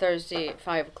 on Thursday at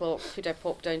 5 o'clock, could I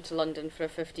pop down to London for a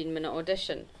 15-minute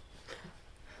audition?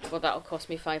 Well, that'll cost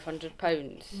me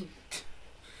 £500.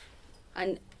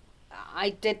 And I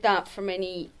did that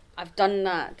I've done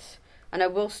that, and I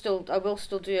will still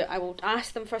do it. I will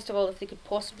ask them, first of all, if they could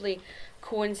possibly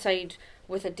coincide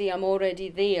with a day I'm already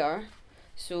there.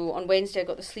 So on Wednesday I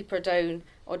got the Sleeper down,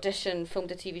 audition,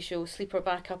 filmed a TV show, Sleeper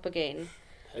back up again.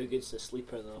 How good's the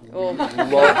Sleeper though? Oh. Love the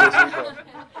Sleeper.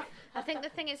 I think the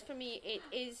thing is, for me, it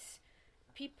is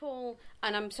people,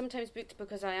 and I'm sometimes booked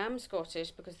because I am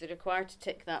Scottish, because they're required to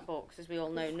tick that box, as we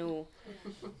all now know,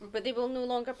 but they will no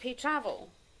longer pay travel.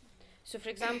 So for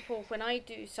example, when I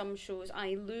do some shows,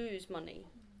 I lose money.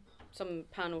 Some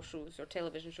panel shows or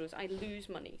television shows, I lose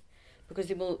money, because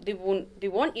they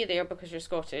want you there because you're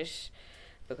Scottish,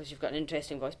 because you've got an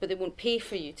interesting voice, but they won't pay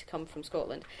for you to come from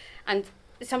Scotland. And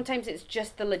sometimes it's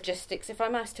just the logistics. If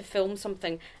I'm asked to film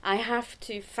something, I have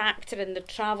to factor in the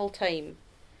travel time,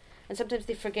 and sometimes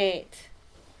they forget.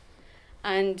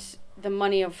 And the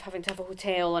money of having to have a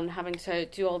hotel and having to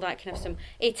do all that kind of stuff.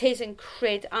 It is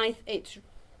incredible.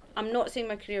 I'm not saying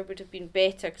my career would have been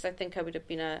better, because I think I would have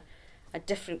been a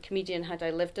different comedian had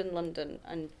I lived in London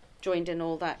and joined in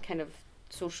all that kind of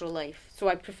social life. So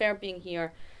I prefer being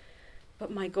here. But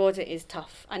my God, it is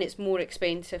tough, and it's more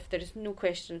expensive. There is no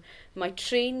question. My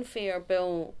train fare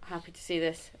bill, happy to say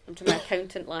this, to my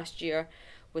accountant last year,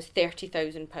 was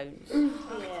 £30,000.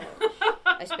 Yeah.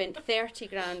 I spent 30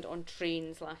 grand on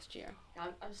trains last year.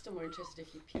 I'm still more interested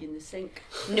if you pee in the sink.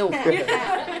 No.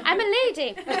 I'm a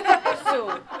lady.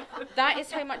 So that is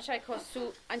how much I cost.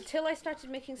 So until I started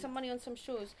making some money on some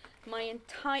shows,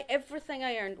 everything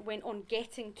I earned went on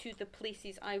getting to the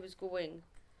places I was going.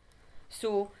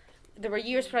 So there were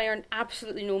years where I earned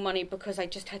absolutely no money because I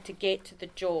just had to get to the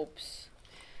jobs.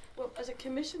 Well, as a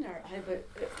commissioner, how about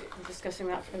discussing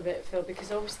that for a bit, Phil?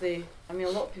 Because obviously, I mean, a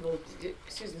lot of people,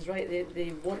 Susan's right,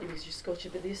 they want you because you're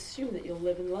Scottish, but they assume that you'll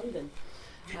live in London.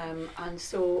 And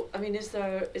so, I mean, is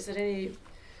there any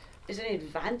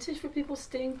advantage for people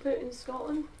staying put in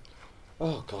Scotland?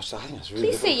 Oh gosh, I think that's really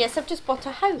Please say yes, I've just bought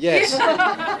a house. Yes.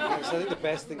 Yes, I think the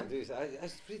best thing to do is,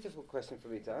 it's a pretty difficult question for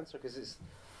me to answer, because it's,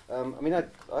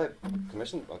 I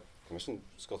commission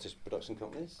Scottish production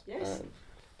companies. Yes.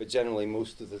 But generally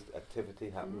most of the activity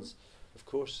happens, of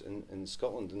course, in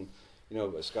Scotland. And, you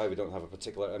know, at Sky we don't have a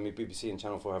particular, I mean, BBC and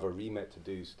Channel 4 have a remit to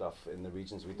do stuff in the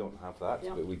regions. We don't have that,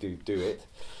 but we do it.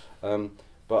 And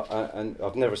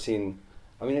I've never seen,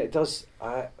 I mean, it does,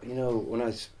 when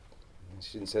I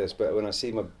shouldn't say this, but when I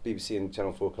see my BBC and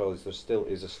Channel 4 colleagues, there still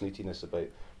is a snootiness about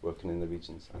working in the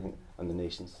regions, I think, and the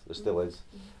nations. There still is.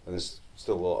 And there's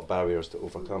still a lot of barriers to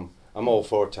overcome. I'm all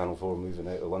for Channel 4 moving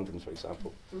out of London, for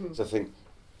example. So I think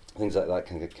things like that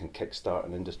can kick-start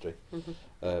an industry. Mhm.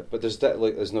 But there's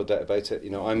no doubt about it. You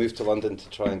know, I moved to London to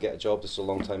try and get a job. This was a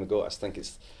long time ago. I think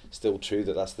it's still true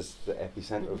that that's the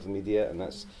epicenter of the media, and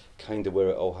that's kind of where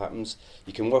it all happens.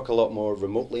 You can work a lot more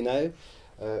remotely now,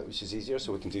 which is easier.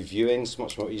 So we can do viewings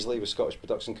much more easily with Scottish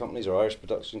production companies or Irish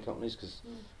production companies because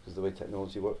of the way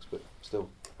technology works. But still,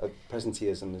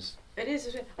 presenteeism is. It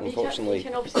is. I mean, Unfortunately. you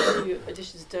can obviously do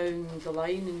auditions down the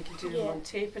line and you can do them Yeah. on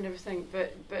tape and everything,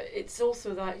 but it's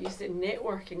also that you said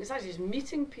networking. It's actually just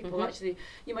meeting people. Mhm. Actually,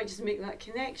 you might just make that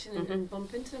connection and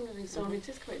bump into them and everything. So I mean, it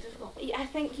is quite difficult. Yeah, I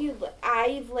think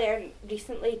I've learned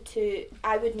recently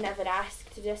I would never ask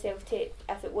to do a self-tape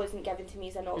if it wasn't given to me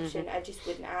as an option. I just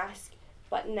wouldn't ask.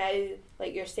 But now,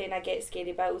 like you're saying, I get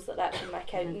scary bills like that from my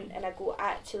accountant, and I go,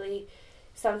 actually,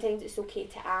 sometimes it's okay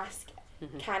to ask,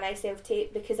 can I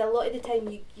self-tape? Because a lot of the time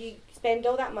you spend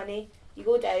all that money, you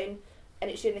go down,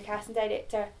 and it's you and the casting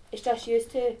director. It's just you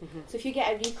two. So if you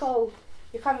get a recall,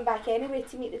 you're coming back anyway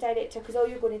to meet the director, because all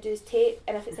you're going to do is tape.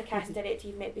 And if it's a casting director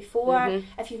you've met before,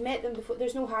 if you've met them before,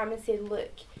 there's no harm in saying,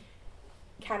 look,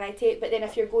 can I tape? But then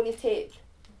if you're going to tape,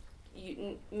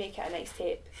 you make it a nice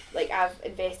tape. Like, I've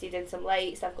invested in some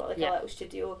lights, I've got like a little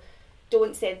studio.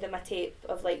 Don't send them a tape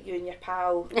of like you and your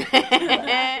pal.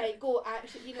 Like, go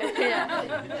actually, you know, put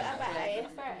a bit of effort into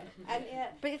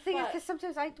it. But the thing is, because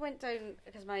sometimes I went down,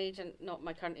 because my agent, not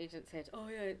my current agent, said, oh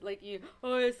yeah, like you,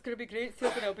 oh it's going to be great,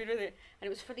 Susan, I'll be really. And it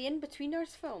was for the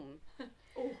In-Betweeners film.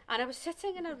 And I was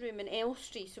sitting in a room in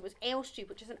Elstree, so it was Elstree,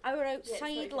 which is an hour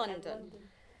outside London,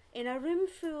 in a room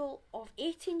full of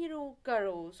 18-year-old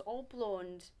girls, all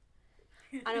blonde.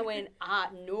 And I went,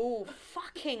 no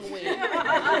fucking way.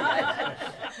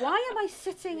 Why am I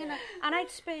sitting in and I'd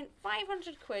spent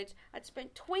 500 quid, I'd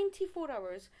spent 24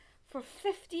 hours for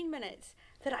 15 minutes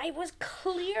that I was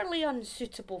clearly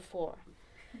unsuitable for.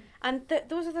 And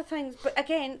those are the things, but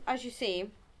again, as you say,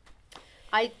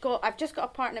 I've just got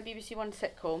a part in a BBC One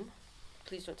sitcom.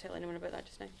 Please don't tell anyone about that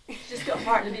just now. Just got a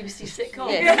part in the BBC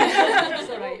sitcom. Yes. It's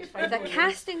all right. With a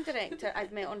casting director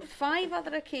I've met on 5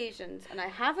 other occasions, and I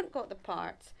haven't got the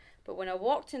parts. But when I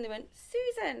walked in, they went,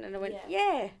 Susan, and I went,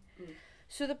 yeah.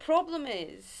 So the problem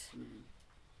is,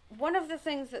 one of the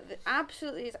things that is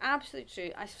absolutely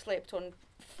true. I slept on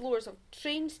floors of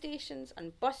train stations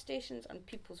and bus stations and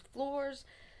people's floors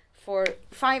for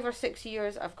 5 or 6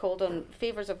 years. I've called on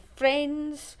favours of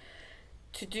friends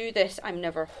to do this. I'm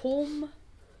never home.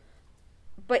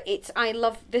 But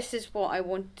this is what I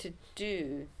want to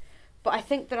do. But I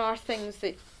think there are things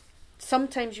that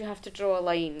sometimes you have to draw a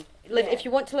line. If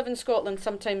you want to live in Scotland,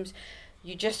 sometimes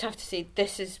you just have to say,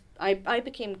 this is... I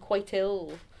became quite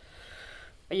ill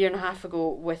a year and a half ago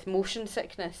with motion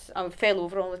sickness. I fell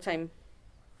over all the time.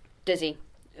 Dizzy.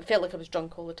 It felt like I was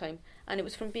drunk all the time. And it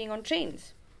was from being on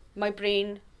trains. My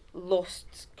brain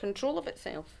lost control of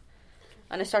itself.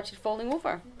 And I started falling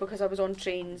over because I was on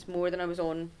trains more than I was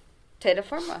on terra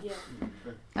firma. Yeah.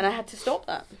 And I had to stop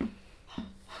that.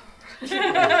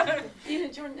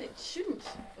 Jordan, it shouldn't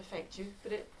affect you,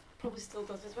 but it probably still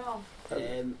does as well.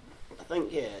 I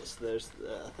think there's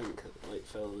I think like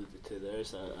Phil alluded to,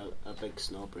 there's a big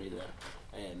snobbery there.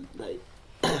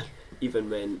 That even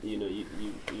when you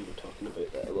were talking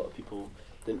about that, a lot of people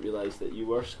didn't realise that you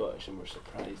were Scottish and were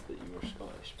surprised that you were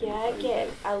Scottish. Yeah, I get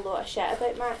a lot of shit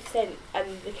about my accent,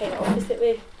 and the kind of opposite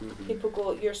way. People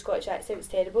go, your Scottish accent's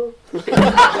terrible. Honestly,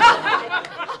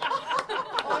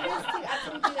 I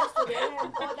told you this today.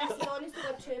 This is honestly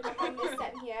not true. My mum was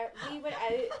sitting here. We were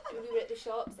out and we were at the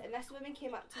shops, and this woman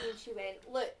came up to me and she went,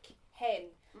 look, hen,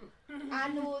 I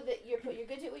know that you're good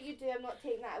at what you do, I'm not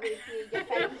taking that away from you, you're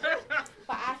fine,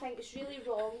 but I think it's really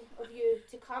wrong of you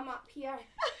to come up here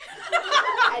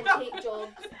and take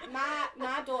jobs.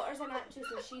 My daughter's an actress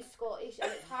and she's Scottish,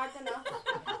 and it's hard enough,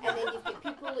 and then you've got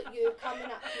people like you coming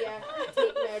up here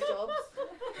taking our jobs.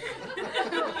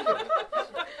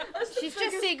 She's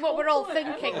just saying what we're all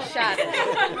thinking,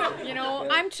 Sharon. You know,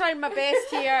 I'm trying my best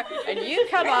here, and you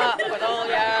come up with all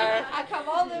your... I come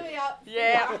all the way up.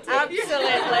 Yeah,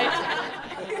 absolutely.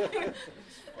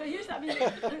 But here's that, I mean,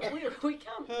 we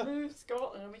can't move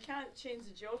Scotland and we can't change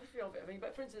the geography of it. I mean,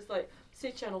 but for instance, like,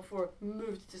 say Channel 4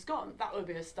 moved to Scotland, that would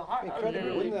be a start.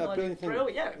 Incredible, wouldn't that?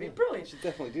 Brilliant. Yeah, it would be brilliant. You should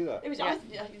definitely do that. It was,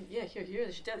 here,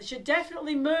 they should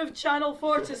definitely move Channel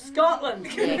 4 to Scotland.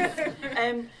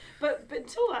 But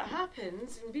until that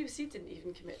happens, and the BBC didn't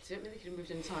even commit to it, maybe they could have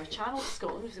moved an entire channel to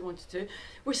Scotland if they wanted to,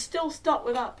 we're still stuck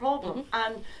with that problem.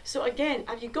 And so again,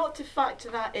 have you got to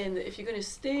factor that in, that if you're going to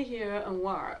stay here and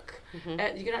work, you're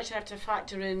going to actually have to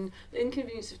factor in the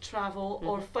inconvenience of travel,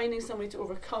 or finding somebody to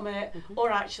overcome it,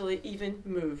 or actually even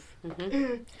move.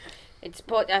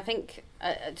 I think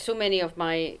so many of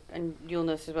my, and you'll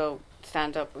know this as well,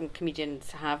 stand-up and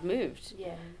comedians have moved.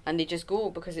 Yeah. And they just go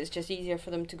because it's just easier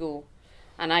for them to go.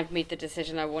 And I've made the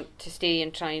decision I want to stay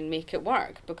and try and make it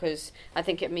work because I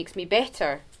think it makes me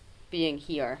better being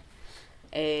here.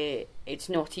 It's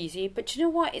not easy, but you know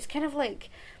what? It's kind of like,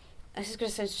 this is going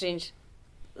to sound strange,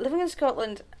 living in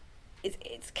Scotland,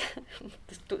 it's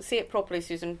don't say it properly,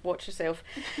 Susan, watch yourself.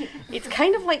 It's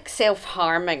kind of like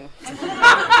self-harming.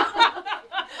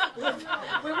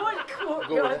 We won't quote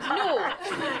you.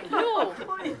 No.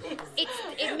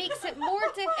 It makes it more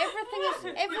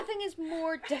everything is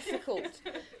more difficult.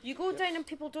 You go down and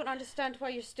people don't understand why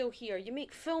you're still here. You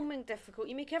make filming difficult.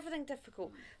 You make everything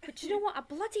difficult. But you know what? I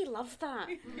bloody love that.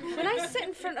 When I sit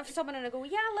in front of someone and I go,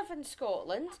 yeah, I live in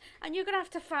Scotland, and you're going to have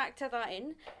to factor that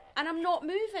in, and I'm not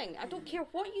moving. I don't care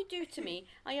what you do to me.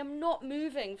 I am not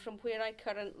moving from where I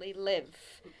currently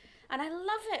live. And I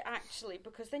love it, actually,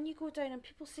 because then you go down and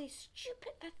people say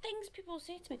stupid things people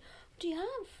say to me. Do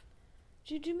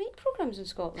you make programmes in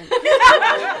Scotland? You do.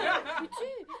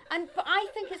 But I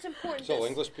think it's important. It's all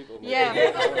English people. Yeah.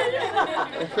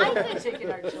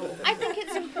 I think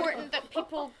it's important that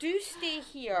people do stay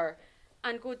here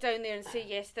and go down there and say,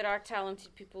 yes, there are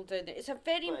talented people down there. It's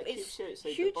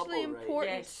hugely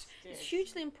important. Yes. It's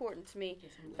hugely important to me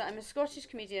that I'm a Scottish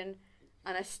comedian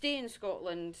and I stay in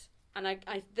Scotland. And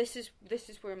this is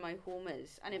where my home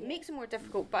is, and it makes it more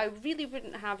difficult. But I really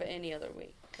wouldn't have it any other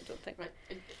way. I don't think. Right,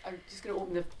 I'm just going to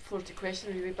open the floor to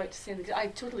questions. Are you about to say anything? I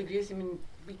totally agree with you. I mean,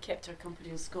 we kept our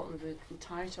company in Scotland the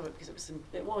entirety of it because it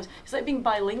was. It's like being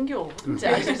bilingual.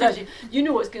 Actually, you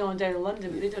know what's going on down in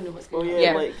London, but they don't know what's going on.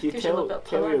 Yeah, like you tell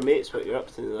your mates what you're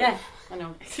up to. Yeah, I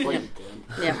know. Yeah.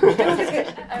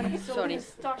 So Sorry. we'll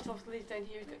start off, ladies down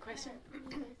here. Got a question?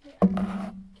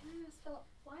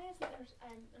 Why is it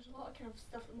there's a lot of kind of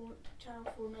stuff that Channel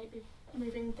 4 might be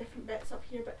moving different bits up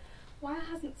here, but why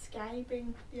hasn't Sky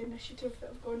been the initiative that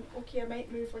have gone, okay, I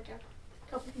might move like a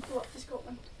couple of people up to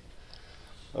Scotland?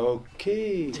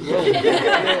 Okay. Well,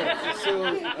 so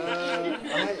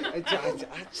I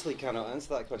actually cannot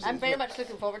answer that question. I'm very much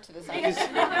looking forward to this.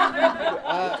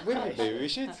 Maybe we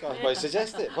should. I might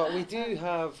suggest it. But we do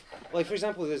have, like for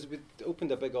example, we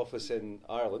opened a big office in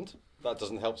Ireland. That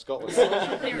doesn't help Scotland.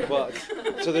 But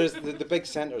so there's the big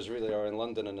centres really are in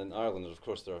London and in Ireland. And of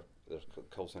course there are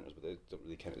call centres, but they don't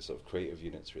really count as sort of creative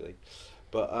units really.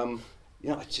 But I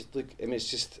just look. I mean, it's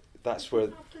just that's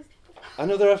where. I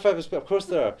know there are 5 but of course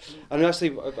there are. And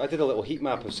actually, I did a little heat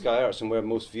map of Sky Arts and where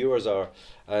most viewers are,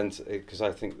 and because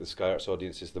I think the Sky Arts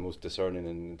audience is the most discerning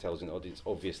and intelligent audience,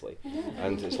 obviously,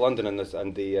 and it's London and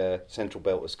the central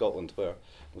belt of Scotland where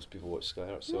most people watch Sky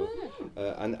Arts. So,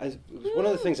 and one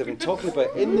of the things I've been talking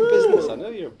about in the business, I know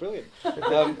you're brilliant,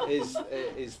 is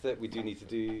that we do need to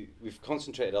do. We've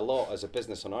concentrated a lot as a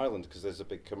business on Ireland because there's a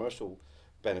big commercial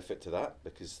benefit to that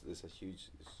because there's a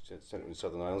huge centre in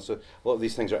Southern Ireland. So a lot of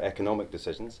these things are economic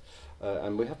decisions,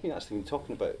 and we have been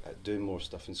talking about doing more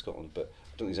stuff in Scotland, but I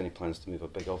don't think there's any plans to move a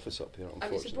big office up here,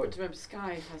 unfortunately. And it's important to remember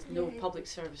Sky has no public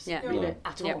service Yeah. unit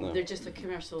at all. Yeah. No. They're just a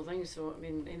commercial thing, so I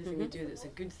mean anything we do that's a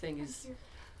good thing is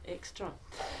extra.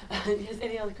 Yes,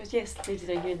 any other questions? Yes, lady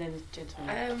down here and then the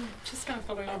gentleman. Just kind of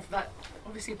following on from that,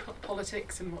 obviously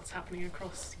politics and what's happening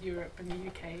across Europe and the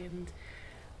UK and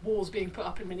walls being put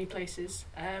up in many places.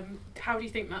 How do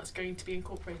you think that's going to be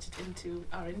incorporated into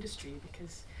our industry?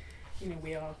 Because,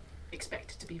 we are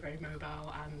expected to be very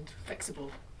mobile and flexible,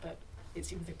 but it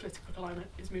seems the political climate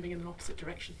is moving in an opposite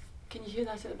direction. Can you hear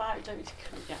that at the back?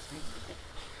 Yes.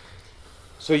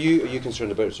 So are you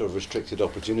concerned about sort of restricted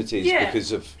opportunities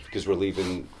because we're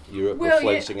leaving Europe, we're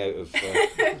flouncing out of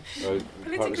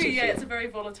politically, it's a very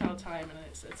volatile time, and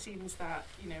it seems that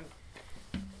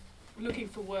looking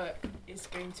for work is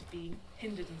going to be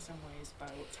hindered in some ways by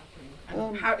what's happening.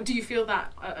 And how do you feel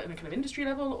that on a kind of industry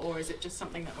level, or is it just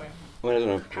something that we're? I don't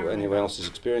know what anyone else's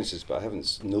experiences, but I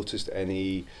haven't noticed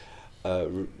any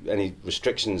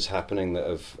restrictions happening that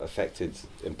have affected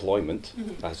employment.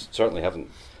 Mm-hmm. I certainly haven't.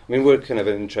 I mean, we're kind of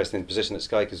in an interesting position at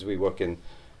Sky because we work in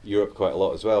Europe quite a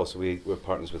lot as well, so we're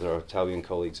partners with our Italian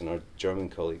colleagues and our German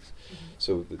colleagues. Mm-hmm.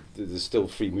 So there's still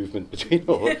free movement between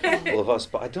all of us,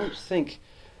 but I don't think.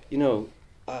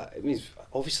 It means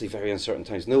obviously very uncertain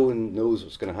times. No one knows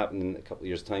what's going to happen in a couple of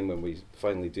years' time when we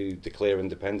finally do declare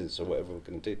independence or whatever we're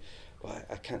going to do. But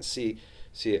I can't see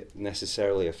it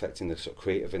necessarily affecting the sort of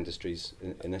creative industries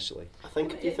initially. I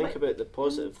think if you think about the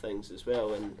positive things as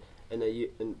well, in a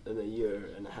year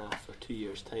and a half or 2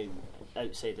 years' time,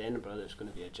 outside Edinburgh, there's going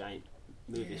to be a giant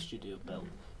movie studio built.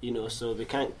 So we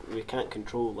can't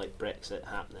control like Brexit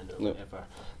happening or whatever,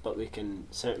 but we can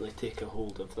certainly take a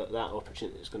hold of that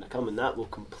opportunity that's going to come, and that will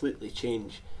completely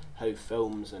change how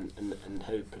films and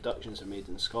how productions are made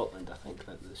in Scotland. I think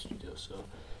that the studio. So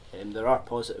there are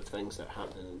positive things that are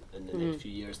happening in the next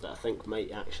few years that I think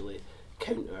might actually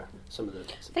counter some of the.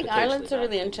 I think Ireland's are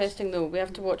really interesting though. We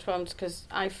have to watch films because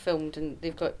I've filmed and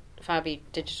they've got Fabi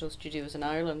Digital Studios in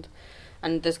Ireland,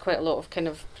 and there's quite a lot of kind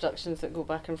of productions that go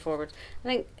back and forward. I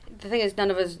think the thing is none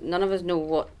of us know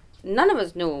what's going to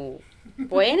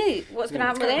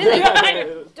happen with anything.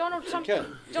 Donald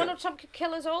Trump could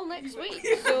kill us all next week.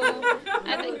 So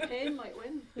I think Pen might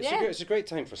win. It's a great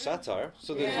time for satire.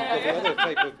 So there's other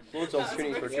type of Loads of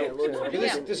opportunities for jokes.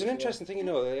 But there's an interesting thing,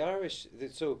 the Irish.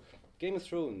 So Game of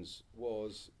Thrones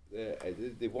was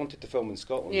they wanted to film in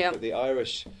Scotland, but the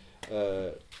Irish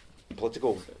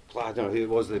political, I don't know who it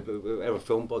was, whatever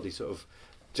film body sort of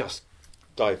just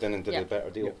dived in and did a better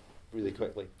deal really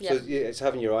quickly. So it's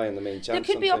having your eye on the main chance. There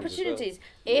could be opportunities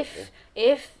if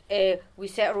we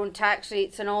set our own tax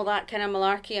rates and all that kind of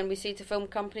malarkey, and we say to film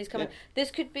companies, "Come in." This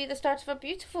could be the start of a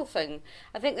beautiful thing.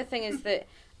 I think the thing is that,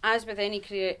 as with any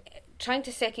career, trying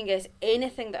to second guess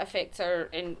anything that affects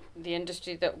in the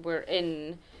industry that we're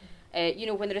in.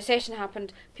 When the recession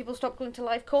happened, people stopped going to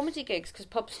live comedy gigs because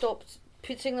pubs stopped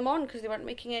putting them on because they weren't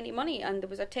making any money, and there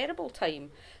was a terrible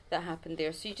time that happened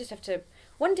there. So you just have to,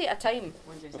 one day at a time.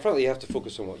 Frankly, you have to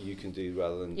focus on what you can do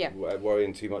rather than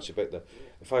worrying too much about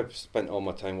if I spent all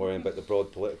my time worrying about the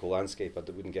broad political landscape, I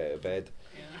wouldn't get out of bed.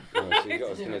 So you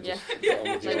got to kind of just get on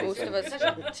with your own thing. It's such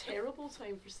a terrible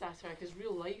time for satire because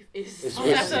real life is.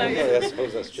 I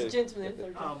suppose that's true.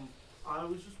 Gentlemen, I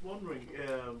was just wondering,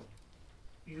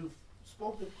 you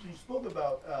spoke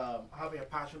about having a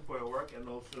passion for your work and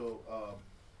also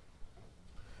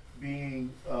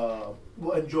being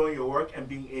enjoying your work and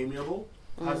being amiable.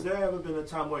 Has there ever been a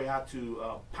time where you had to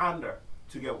pander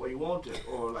to get what you wanted,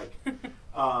 or like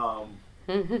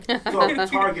sort of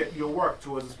target your work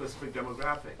towards a specific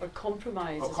demographic, or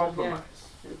compromise?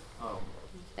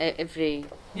 Every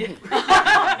minute.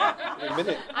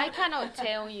 I cannot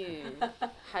tell you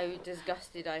how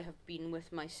disgusted I have been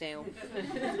with myself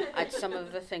at some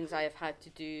of the things I have had to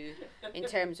do in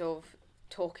terms of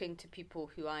talking to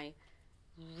people who I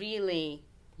really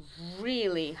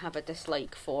have a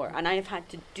dislike for, and I have had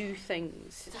to do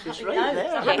things. It's right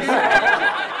there. Yes.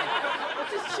 I'm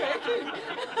just checking.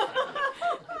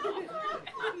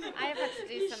 I have had to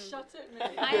do some. Shut it now.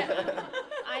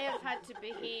 I have had to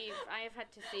behave. I have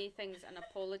had to say things and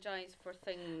apologise for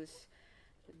things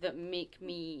that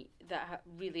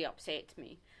really upset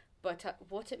me. But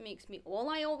what it makes me, all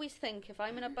I always think if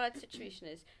I'm in a bad situation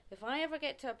is, if I ever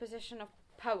get to a position of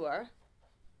power,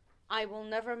 I will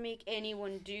never make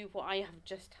anyone do what I have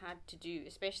just had to do.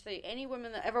 Especially any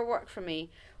women that ever work for me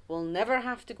will never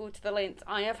have to go to the lengths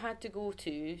I have had to go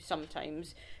to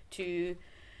sometimes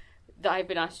that I've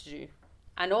been asked to do.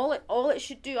 And all it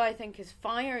should do, I think, is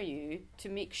fire you to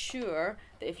make sure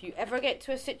that if you ever get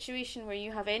to a situation where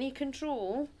you have any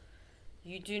control,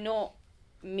 you do not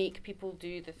make people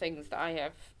do the things that I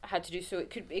have had to do. So it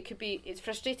could be, it's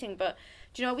frustrating, but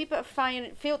do you know, a wee bit of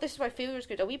fire, this is why failure is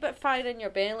good, a wee bit of fire in your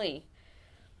belly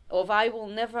of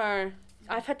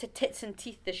I've had to tits and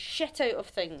teeth the shit out of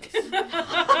things.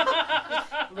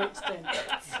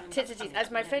 Tits and teeth. As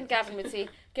my friend Gavin would say,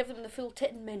 give them the full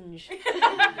tit and minge.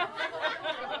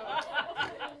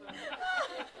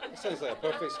 That sounds like a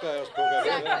perfect Skyhouse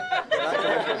programme.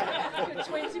 Like a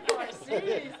 20-part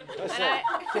series. I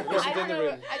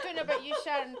don't know about you,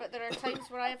 Sharon, but there are times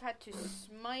where I have had to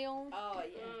smile. Oh,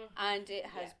 yeah. And it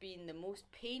has been the most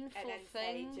painful and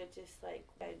thing. You're just like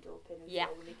bound open and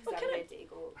slowly because I'm ready to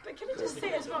go. But can I just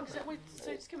say as well, because there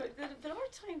are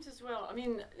times as well, I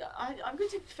mean, I'm going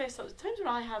to confess that there's times where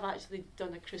I have actually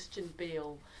done a Christian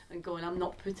Bale and going, I'm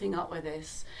not putting up with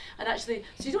this. And actually,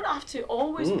 so you don't have to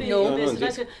always be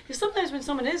this. Because sometimes when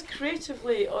someone is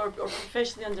creatively or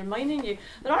professionally undermining you,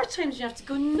 there are times you have to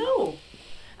go, no.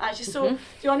 Actually, so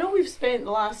I know we've spent the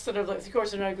last sort of like 3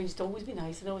 quarters of an hour going, just always be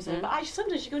nice and always but actually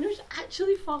sometimes you go, no, just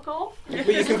actually fuck off. But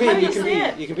you can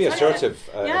be assertive,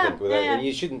 I think, without, and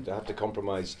you shouldn't have to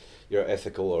compromise your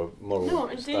ethical or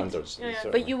moral standards.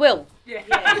 But you will. You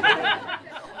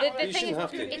shouldn't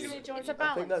have to. It's a balance.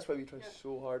 I think that's why we try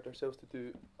so hard ourselves to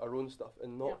do our own stuff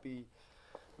and not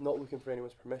looking for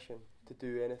anyone's permission to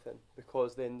do anything,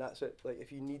 because then that's it. Like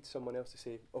if you need someone else to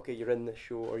say, okay, you're in this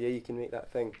show, or yeah, you can make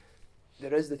that thing,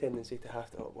 there is the tendency to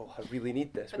have to, oh, well, I really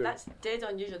need this. But that's dead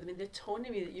unusual. I mean, the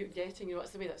autonomy that you're getting, you know,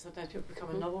 that's the way that sometimes people become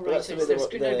a novel But that's writer. the It's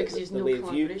way their screenwriter because there's the no way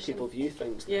collaboration. people view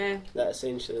things now. Yeah. That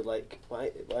essentially, like,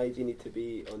 why do you need to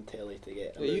be on telly to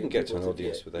get? Yeah, you can get to an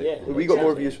audience without. Yeah, we got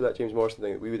more exactly. views for that James Morrison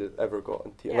thing that we would have ever got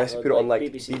on TV, Yeah. unless you Or put it on like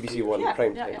like BBC BBC One Yeah,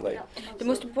 prime yeah, time. yeah, Like, yeah, The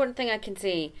most absolutely. important thing I can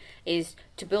say is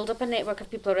to build up a network of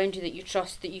people around you that you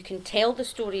trust, that you can tell the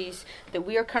stories that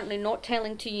we are currently not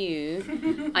telling to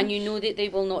you, and you know that they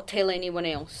will not tell anyone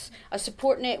else. A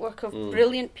support network of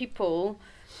brilliant people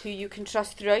who you can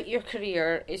trust throughout your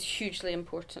career is hugely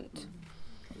important.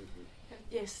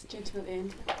 Yes, gentleman at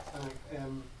the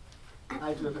end.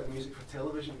 I do a bit of music for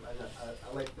television, and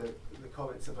I like the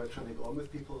comments about trying to get on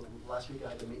with people. Last week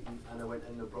I had a meeting and I went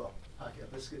in and brought a packet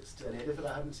of biscuits to an editor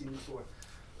I hadn't seen before,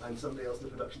 and somebody else in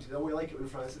the production said, "Oh, we like it when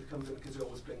Francis comes in because he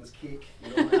always brings cake." You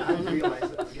know, and I hadn't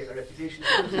realised that I was getting a reputation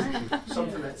for just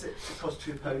something that it costs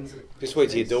 £2. Just wait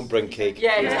till you don't bring cake.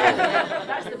 Yeah, exactly.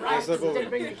 That's the That's the brand. moment. Didn't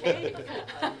bring the cake.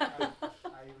 I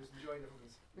was enjoying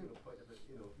everyone's point about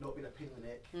not being a pain in the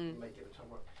neck. You might get return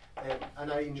work.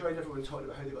 And I enjoyed everyone talking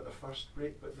about how they got their first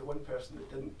break, but the one person that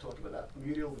didn't talk about that,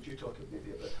 Muriel, would you talk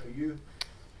maybe about how you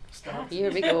started?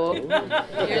 Here we go.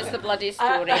 Here's the bloody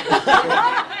story.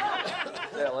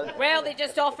 Well, they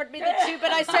just offered me the tube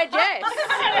and I said yes.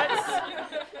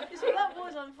 So that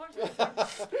was unfortunate.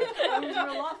 We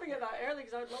were laughing at that earlier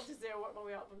because I would love to say I worked my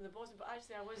way up from the bottom, but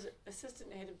actually I was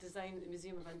assistant head of design at the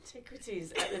Museum of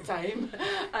Antiquities at the time,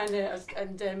 and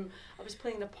I was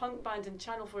playing the punk band, and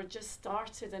Channel 4 just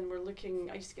started, and we're looking.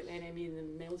 I used to get the NME and the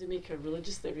Melody Maker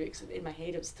religiously because in my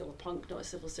head I was still a punk, not a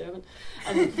civil servant,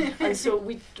 and so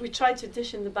we tried to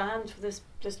audition the band for this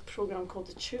program called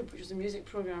The Tube, which was a music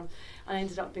program, and I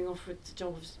ended up being offered the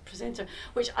job of presenter,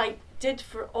 which I did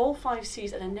for all 5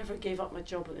 seasons, and I never gave up my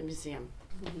job at the museum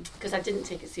because I didn't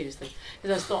take it seriously,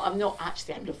 because I thought I'm not a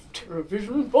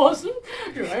television person.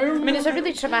 I mean, it's a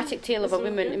really traumatic tale of a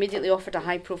woman immediately offered a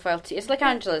high profile it's like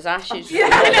Angela's Ashes. Sorry, it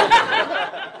is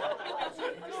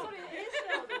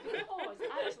relevant because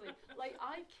actually, like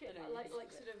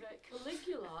sort of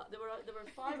Caligula, there were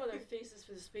 5 other faces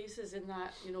for the spaces in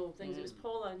that things. It was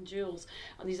Paula and Jules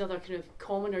and these other kind of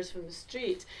commoners from the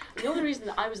street. And the only reason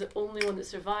that I was the only one that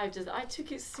survived is that I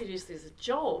took it seriously as a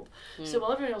job. So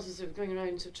while everyone else was sort of going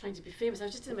around sort of trying to be famous, I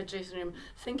was just in my dressing room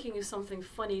thinking of something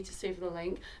funny to say for the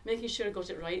link, making sure I got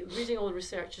it right, reading all the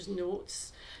researchers'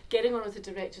 notes, getting on with the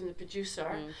director and the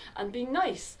producer, and being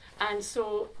nice. And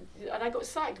I got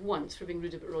sacked once for being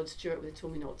rude about Rod Stewart when they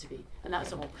told me not to be, and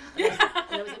that's all. And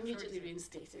I was immediately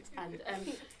reinstated. And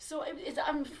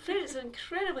I'm afraid it's an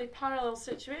incredibly parallel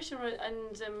situation, right?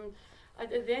 And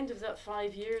at the end of that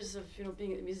 5 years of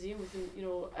being at the museum with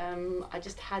them, I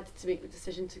just had to make the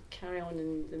decision to carry on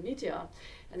in the media,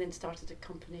 and then started a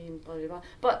company and blah blah blah.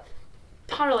 But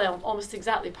parallel, almost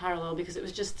exactly parallel, because it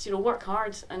was just work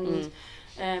hard and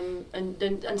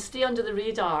stay under the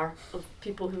radar of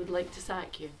people who would like to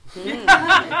sack you.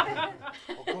 Oh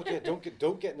God, yeah,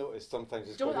 don't get noticed sometimes.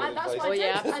 It's That's good what advice. I did.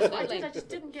 yeah, That's what I absolutely. did. I just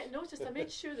didn't get noticed. I made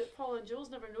sure that Paul and Jules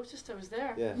never noticed I was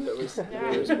there. Yeah. There was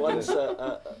once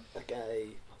a guy,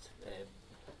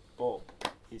 Bob,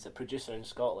 he's a producer in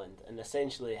Scotland, and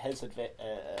essentially his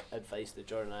advice to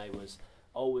Jordan and I was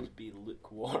always be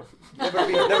lukewarm. Never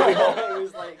be hot. He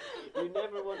was like, you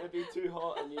never want to be too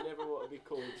hot and you never want to be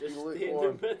cold. Just Be stay in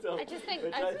lukewarm. the middle. I just think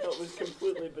which I thought was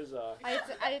completely bizarre. I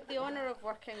had the honour of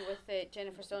working with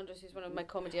Jennifer Saunders, who's one of my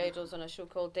comedy idols, on a show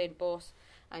called Dead Boss,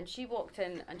 and she walked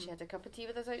in and she had a cup of tea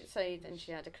with us outside, and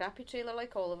she had a crappy trailer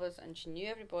like all of us, and she knew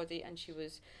everybody, and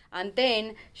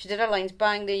then she did her lines,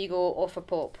 bang, there you go, off a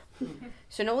pop.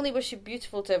 So not only was she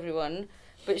beautiful to everyone,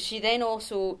 but she then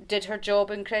also did her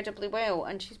job incredibly well,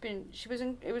 and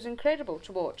it was incredible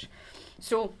to watch.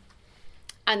 So,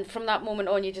 and from that moment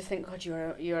on, you just think, God,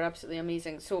 you're absolutely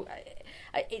amazing. So,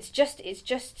 it's just,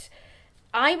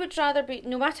 I would rather be,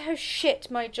 no matter how shit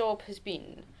my job has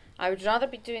been, I would rather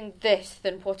be doing this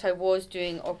than what I was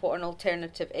doing or what an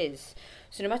alternative is.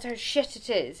 So no matter how shit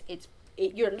it is,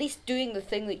 you're at least doing the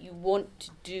thing that you want to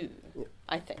do,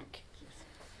 I think.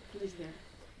 Please there.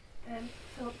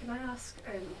 Philip, can I ask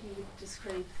how you would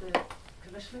describe the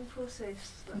commissioning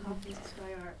process that happens at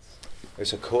Sky Arts?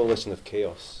 It's a coalition of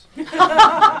chaos.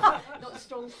 Not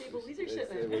strong, stable leadership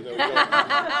then.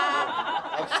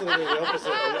 Absolutely the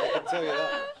opposite. I can tell you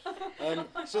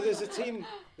that. So there's a team.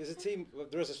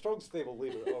 There is a strong, stable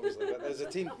leader, obviously, but there's a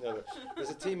team. There's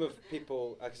a team of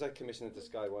people. Because I commission it to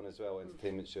Sky One as well,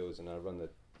 entertainment shows, and I run the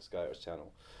Sky Arts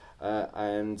channel.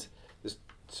 And there's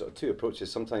sort of 2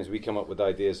 approaches. Sometimes we come up with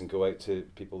ideas and go out to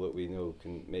people that we know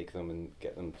can make them and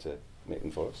get them to make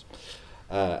them for us.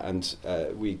 And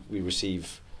we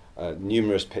receive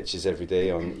numerous pitches every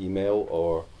day on email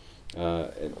or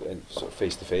and sort of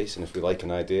face to face. And if we like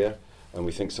an idea and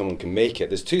we think someone can make it,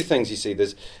 there's two things you see.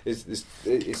 There's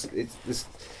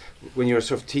when you're a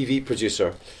sort of TV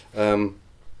producer,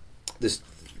 there's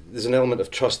an element of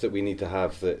trust that we need to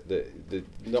have that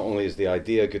not only is the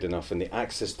idea good enough and the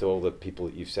access to all the people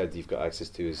that you've said you've got access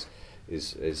to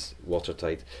is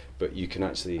watertight, but you can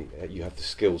actually you have the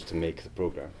skills to make the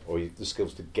program, or the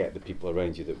skills to get the people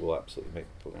around you that will absolutely make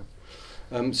the program.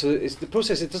 So it's the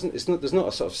process. There's not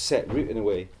a sort of set route in a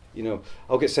way. You know,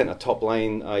 I'll get sent a top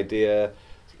line idea.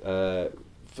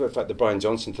 In fact, the Brian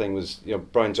Johnson thing was, you know,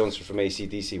 Brian Johnson from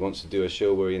AC/DC wants to do a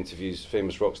show where he interviews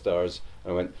famous rock stars.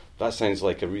 And I went, that sounds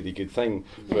like a really good thing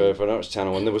for an arts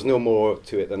channel, and there was no more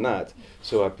to it than that.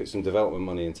 So I put some development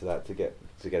money into that to get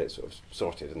it sort of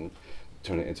sorted and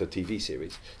turn it into a TV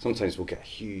series. Sometimes we'll get a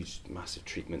huge, massive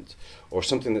treatment, or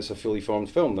something that's a fully formed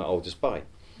film that I'll just buy.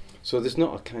 So there's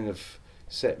not a kind of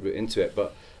set route into it,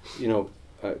 but you know,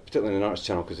 particularly in an arts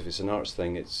channel, because if it's an arts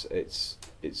thing, it's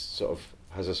sort of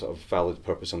has a sort of valid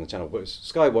purpose on the channel. But it's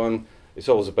Sky One, it's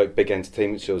always about big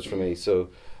entertainment shows for me, so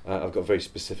I've got very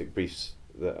specific briefs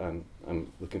that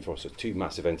I'm looking for. So 2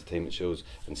 massive entertainment shows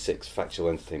and 6 factual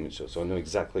entertainment shows, so I know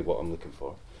exactly what I'm looking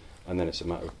for. And then it's a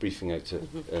matter of briefing out to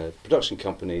production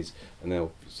companies, and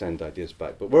they'll send ideas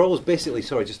back. But we're always basically,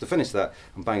 sorry, just to finish that,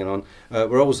 I'm banging on,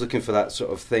 we're always looking for that sort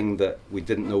of thing that we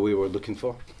didn't know we were looking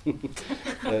for.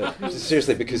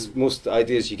 Seriously, because most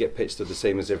ideas you get pitched are the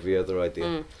same as every other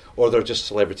idea. Or they're just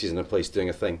celebrities in a place doing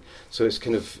a thing. So it's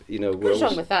kind of, you know... What's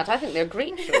wrong with that? I think they're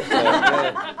great shows.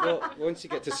 Well, once you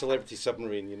get to Celebrity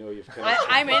Submarine, you know, you've kind of...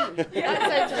 I'm in. That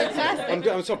sounds fantastic.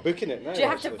 I'm sort of booking it now. Do you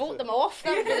have to vote them off?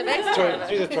 That would be the best part.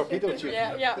 Through the torpedo tube.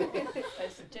 Yeah.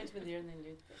 Gentleman there and then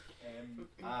you.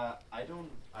 I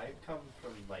come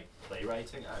from like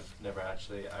playwriting. I've never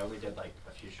actually. I only did like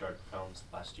a few short films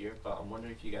last year, but I'm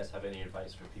wondering if you guys have any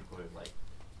advice for people who like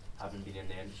haven't been in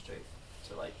the industry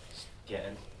to like get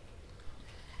in.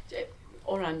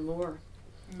 Oran Moore.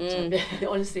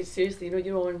 Honestly, seriously, you know,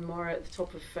 you're on more at the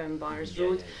top of Byres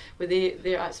Road, where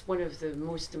that's one of the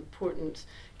most important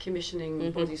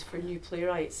commissioning bodies for new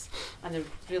playwrights, and they're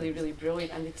really, really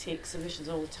brilliant, and they take submissions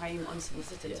all the time,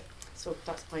 unsolicited. So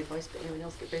that's my advice. But anyone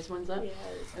else get better ones? That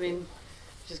I mean,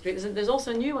 which is great. There's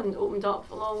also a new one opened up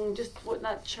along just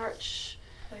that church.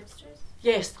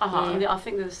 Yes, I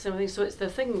think there's something. So it's the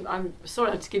thing. I'm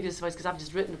sorry to give you this advice because I've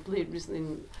just written a play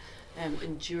recently.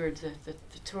 Endured the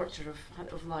torture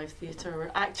of live theatre, where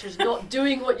actors not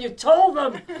doing what you told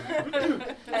them.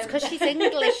 That's because she's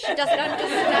English. She doesn't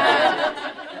understand.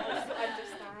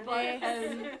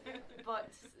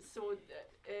 But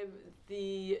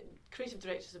the creative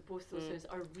directors of both those things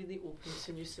are really open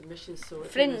to new submissions. So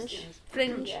Fringe.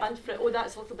 And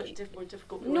that's a little bit more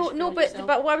difficult.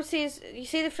 But what I would say is, you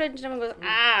say the Fringe, and everyone goes,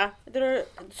 there are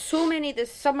so many. There's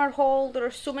Summer Hall. There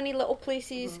are so many little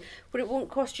places where it won't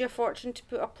cost you a fortune to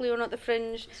put a play on at the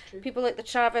Fringe. People like the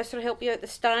Travis will help you out. The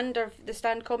Stand or the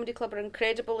Stand Comedy Club are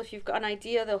incredible. If you've got an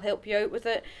idea, they'll help you out with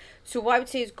it. So what I would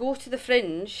say is, go to the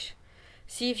Fringe,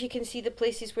 see if you can see the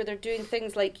places where they're doing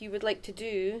things like you would like to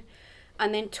do,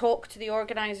 and then talk to the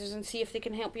organisers and see if they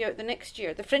can help you out the next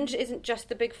year. The Fringe isn't just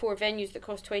the big 4 venues that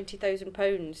cost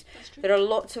 £20,000. There are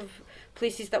lots of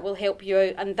places that will help you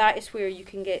out, and that is where you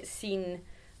can get seen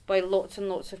by lots and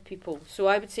lots of people. So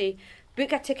I would say,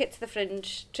 book a ticket to the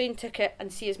Fringe, train ticket,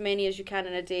 and see as many as you can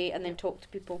in a day, and then talk to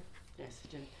people. Yes,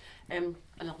 Jenny. And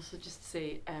also just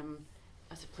say,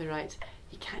 as a playwright,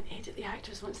 you can't edit the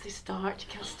actors once they start.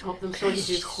 You can't stop them. So all you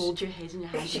do is hold your head in your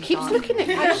hands. She keeps looking at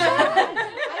you.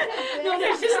 No,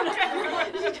 there's just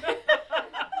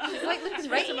she's like looking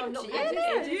right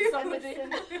at you. Somebody.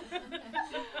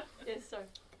 Yes, sir.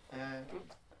 Kind of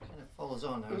follows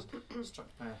on. I was struck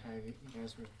by how you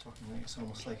guys were talking. Like it's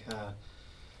almost like a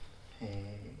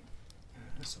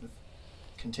sort of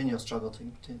continual struggle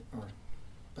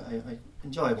but a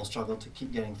enjoyable struggle to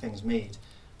keep getting things made,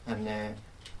 and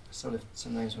sort of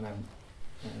sometimes when I'm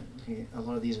looking at a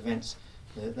lot of these events,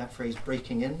 that phrase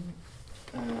 "breaking in"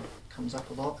 comes up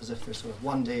a lot, as if there's sort of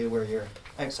one day where you're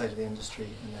outside of the industry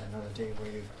and then another day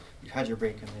where you've had your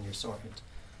break and then you're sorted.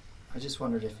 I just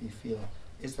wondered if you feel,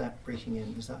 is that breaking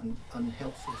in, is that an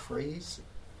unhelpful phrase?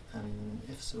 And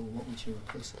if so, what would you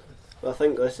replace it with? Well, I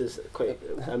think this is quite.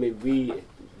 I mean, we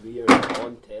are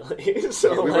on telly,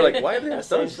 so we were like, why have they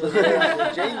done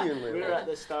genuinely? We're at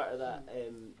the start of that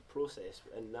process,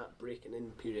 and that breaking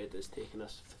in period has taken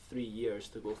us 3 years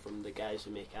to go from the guys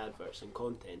who make adverts and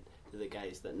content to the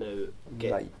guys that now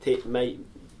might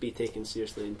be taken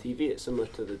seriously in TV. It's similar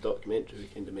to the documentary we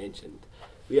kind of mentioned.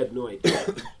 We had no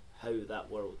idea how that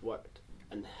world worked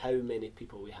and how many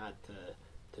people we had to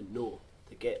to know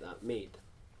to get that made.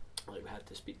 Like we had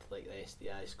to speak to like the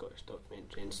SDI, Scottish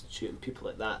Documentary Institute, and people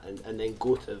like that, and then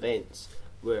go to events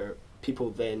where people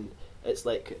then, it's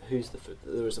like,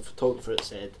 there was a photographer that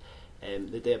said,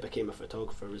 the day I became a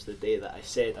photographer was the day that I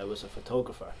said I was a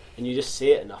photographer. And you just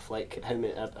say it enough, like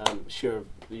I'm sure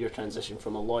your transition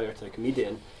from a lawyer to a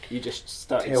comedian, you just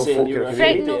started saying you were a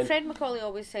comedian. Fred Macaulay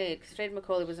always said, because Fred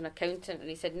Macaulay was an accountant, and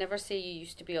he said, never say you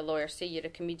used to be a lawyer, say you're a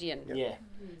comedian. Yeah.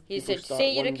 He said,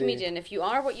 say you're a comedian. If you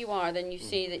are what you are, then you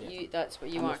say that that's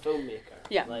what you I'm are. a filmmaker.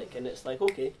 Yeah. Like, and it's like,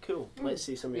 okay, cool, let's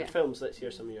see some of your films, let's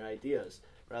hear some of your ideas.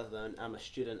 Rather than I'm a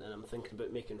student and I'm thinking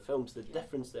about making films, the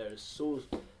difference there is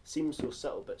seems so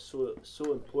subtle but so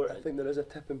important. I think there is a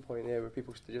tipping point there where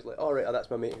people just like, all right, that's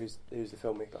my mate who's the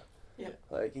filmmaker. Yeah.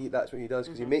 Like that's what he does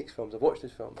because he makes films. I've watched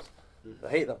his films. I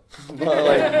hate them, but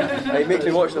like, he makes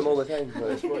me watch them all the time.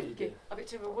 That's what you do. Okay, I'll get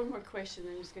to one more question.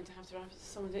 I'm just going to have to wrap it.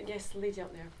 Someone, yes, the lady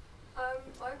up there.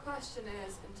 My question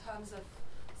is, in terms of,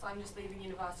 so I'm just leaving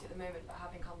university at the moment, but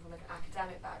having come from an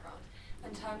academic background.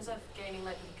 In terms of gaining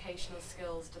like the vocational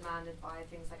skills demanded by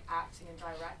things like acting and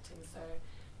directing, so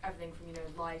everything from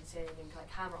lighting and like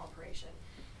camera operation,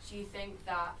 do you think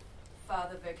that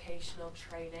further vocational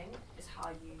training is how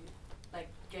you like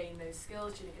gain those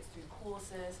skills? Do you think it's through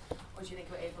courses, or do you think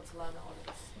you're able to learn it on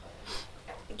its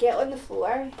own? Get on the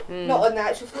floor, not on the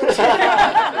actual floor.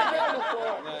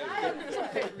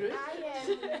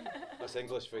 That's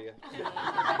English for you.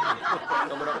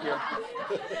 Coming up here.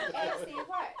 Essay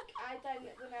work I done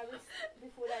when I was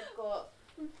before I got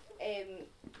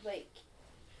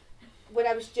when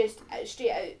I was just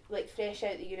straight out, like fresh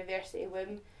out the university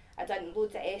womb. I done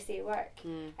loads of essay work,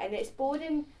 and it's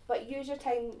boring, but use your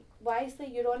time wisely.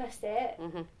 You're on a set,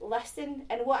 listen.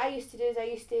 And what I used to do is I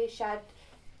used to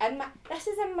this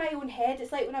is in my own head.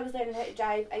 It's like when I was learning how to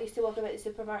drive, I used to walk about the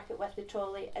supermarket with the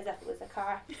trolley as if it was a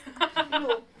car.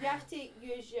 You have to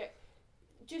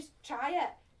just try it.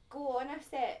 Go on a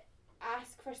set,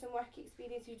 ask for some work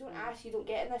experience. If you don't ask, you don't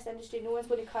get in this industry. No one's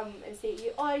going to come and say to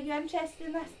you, oh, are you interested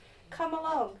in this? Come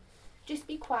along. Just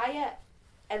be quiet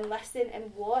and listen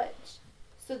and watch,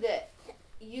 so that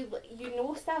you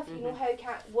know stuff. You know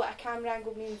what a camera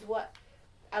angle means, what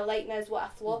a lighting is, what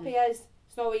a floppy is.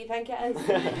 It's not what you think it is.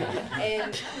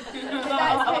 That's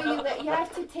how you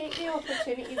have to take the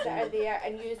opportunities that are there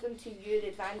and use them to your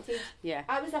advantage. Yeah.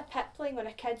 I was a pipling on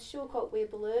a kids show called Way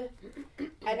Below,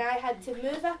 and I had to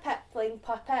move a pipling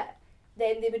puppet.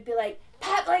 Then they would be like,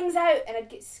 "Pipling's out!" and I'd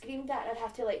get screamed at, and I'd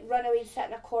have to like run away and sit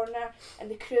in a corner, and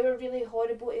the crew were really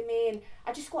horrible to me, and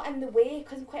I just got in the way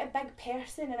because I'm quite a big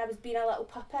person and I was being a little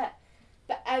puppet.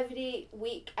 But every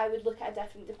week I would look at a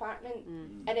different department,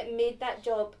 and it made that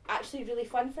job actually really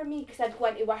fun for me, because I'd go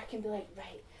into work and be like,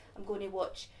 right, I'm going to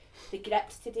watch the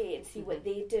Grips today and see what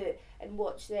they do and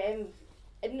watch them.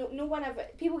 And no one ever,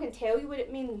 people can tell you what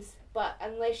it means, but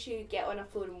unless you get on a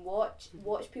floor and watch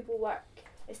people work,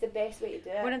 it's the best way to do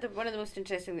it. One of the most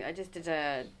interesting, I just did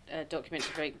a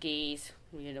documentary about gays,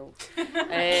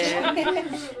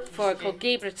 called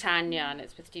Gay Britannia, and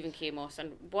it's with Stephen K. Moss.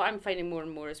 And what I'm finding more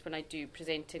and more is when I do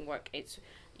presenting work,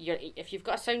 if you've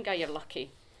got a sound guy, you're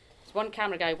lucky. It's one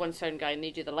camera guy, one sound guy, and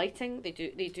they do the lighting. They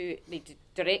do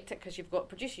direct it, because you've got a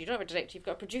producer. You don't have a director, you've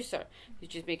got a producer who's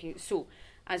just making it. So,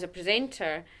 as a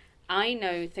presenter, I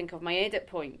now think of my edit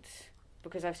points,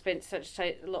 because I've spent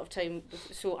a lot of time.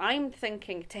 So I'm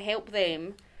thinking, to help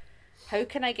them, how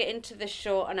can I get into this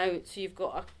shot and out so you've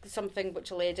got something which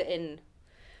will edit in?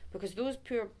 Because those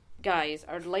poor guys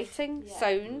are lighting,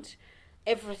 sound,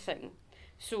 everything.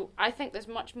 So I think there's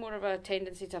much more of a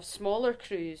tendency to have smaller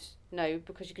crews now,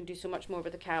 because you can do so much more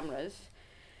with the cameras.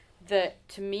 That,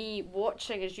 to me,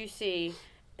 watching, as you say,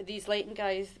 these lighting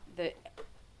guys,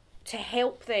 to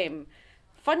help them,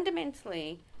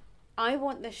 fundamentally, I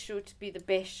want this show to be the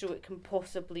best show it can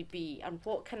possibly be, and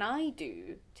what can I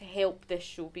do to help this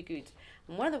show be good?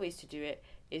 And one of the ways to do it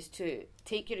is to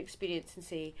take your experience and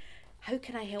say, how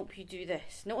can I help you do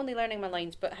this? Not only learning my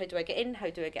lines, but how do I get in, how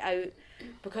do I get out?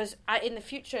 Because in the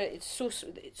future, it's so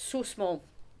small,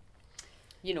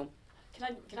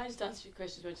 Can I just answer your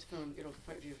question just from your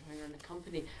point of view of how you're in a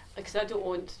company? Because I don't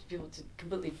want people to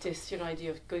completely diss your idea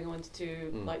of going on to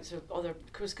do like sort of other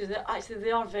courses, because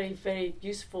they are very, very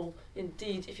useful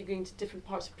indeed if you're going to different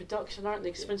parts of production, aren't they?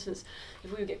 Because for instance,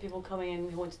 if we get people coming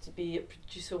in who wanted to be at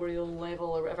producerial level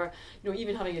or whatever,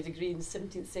 even having a degree in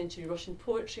 17th century Russian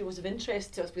poetry was of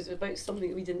interest to us, because it was about something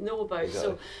that we didn't know about.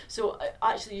 Exactly. So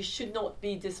actually you should not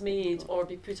be dismayed or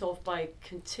be put off by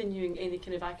continuing any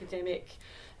kind of academic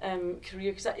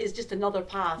career, because that is just another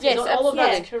path. Yes, all of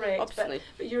that's absolutely. correct, Absolutely.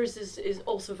 but yours is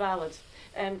also valid,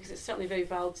 because it's certainly very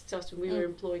valid to us when we were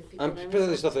employing people. And now.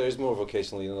 particularly stuff that is more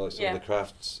vocational, like some Yeah. of the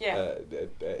crafts Yeah.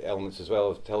 elements as well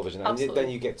of television. And Absolutely.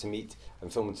 then you get to meet,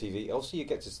 and film and TV, also you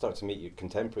get to start to meet your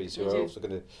contemporaries who You are do. also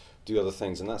going to do other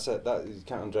things, and that's it. That you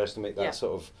can't underestimate that Yeah.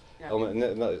 sort of Yeah. element.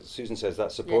 And that, Susan says,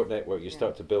 that support Yeah. network you Yeah.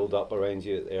 start to build up around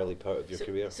you at the early part of your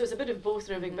career. So it's a bit of both,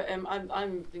 Irving, but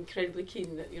I'm incredibly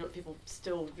keen that people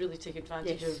still really take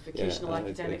advantage Yes. of vocational Yeah, I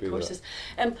academic agree with courses.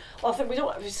 Well, I think we're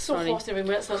so Sorry. fast, Irving,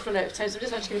 let's run out of time, so I'm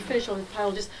just actually going to finish on the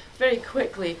panel just very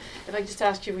quickly. If I could just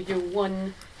ask you your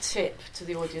one tip to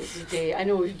the audience today. I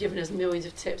know you've given us millions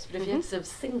of tips, but if you had to sort of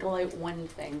single out one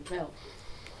thing, well.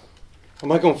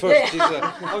 Am I going first? Yeah.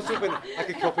 Jeez, I was hoping I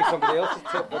could copy somebody else's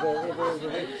tip. But,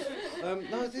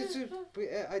 no,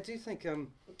 I do think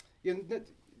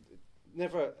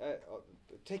never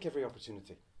take every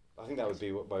opportunity. I think that would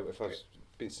be what if I was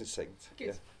being succinct.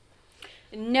 Yeah.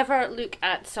 Never look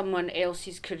at someone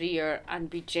else's career and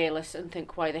be jealous and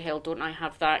think, why the hell don't I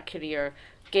have that career?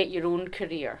 Get your own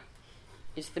career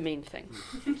is the main thing.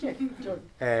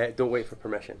 Don't wait for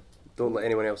permission. Don't let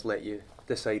anyone else let you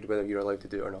decide whether you're allowed to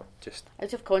do it or not. Just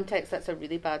Out of context, that's a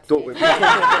really bad don't statement. wait.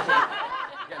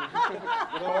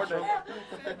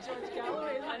 George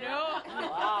Galloway, I know.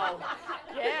 Wow.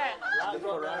 Yeah.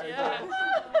 Yeah.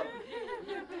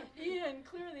 Ian,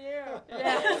 clear the air.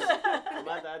 Well,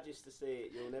 my dad used to say,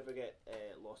 you'll never get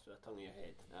lost with a tongue in your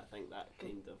head. And I think that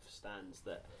kind of stands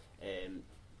that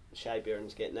shy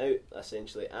Bjorn's getting out.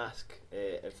 Essentially ask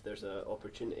if there's an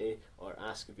opportunity, or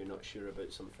ask if you're not sure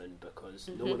about something, because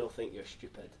no one will think you're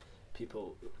stupid.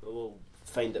 People will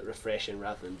find it refreshing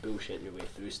rather than bullshitting your way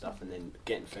through stuff and then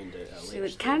getting found out at a later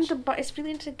stage. It's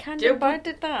really interesting. Candace Bird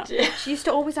did that. She used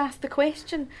to always ask the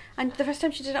question, and the first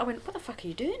time she did it, I went, "What the fuck are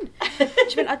you doing?"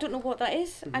 She went, "I don't know what that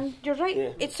is." And you're right.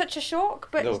 Yeah. It's such a shock,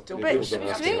 but No, but people it was don't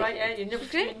ask great. that. Right, yeah, you never,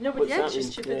 Great. nobody What's that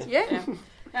thinks you're mean? stupid. Yeah.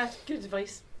 That's good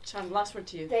advice. Shan, last word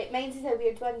to you. Right, mine's is a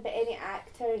weird one, but any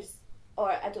actors,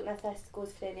 or I don't know if this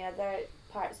goes for any other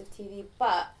parts of TV,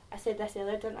 but I said this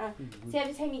earlier, didn't I? See,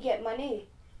 every time you get money,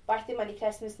 birthday money,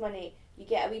 Christmas money, you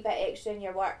get a wee bit extra in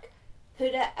your work,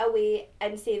 put it away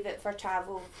and save it for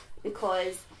travel,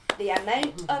 because the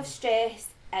amount of stress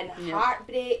and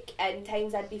heartbreak and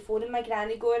times I'd be phoning my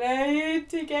granny going, I need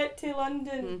to get to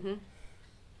London.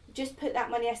 Just put that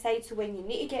money aside, so when you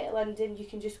need to get to London, you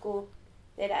can just go,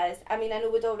 there it is. I mean, I know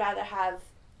we'd all rather have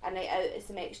a night out with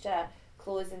some extra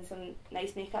clothes and some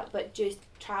nice makeup, but just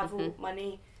travel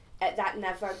money, that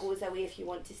never goes away if you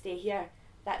want to stay here.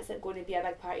 That's going to be a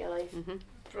big part of your life.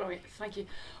 Brilliant, thank you.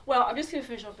 Well, I'm just going to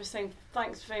finish off by saying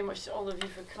thanks very much to all of you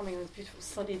for coming on this beautiful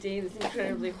sunny day in this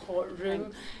incredibly hot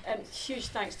room. Huge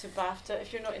thanks to BAFTA.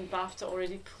 If you're not in BAFTA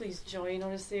already, please join.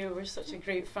 Honestly, we're such a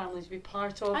great family to be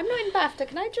part of. I'm not in BAFTA.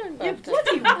 Can I join You BAFTA?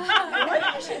 bloody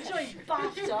right, you should join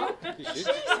BAFTA. You should.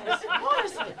 Jesus,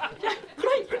 honestly. Yeah,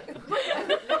 right.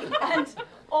 And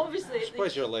obviously... I'm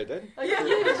surprised you're allowed in.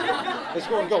 Yeah.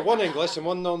 We've got one English and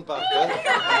one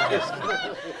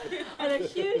non-BAFTA. And a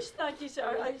huge thank you to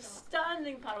our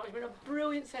outstanding panel. It's been a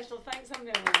brilliant session. Thanks a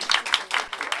million.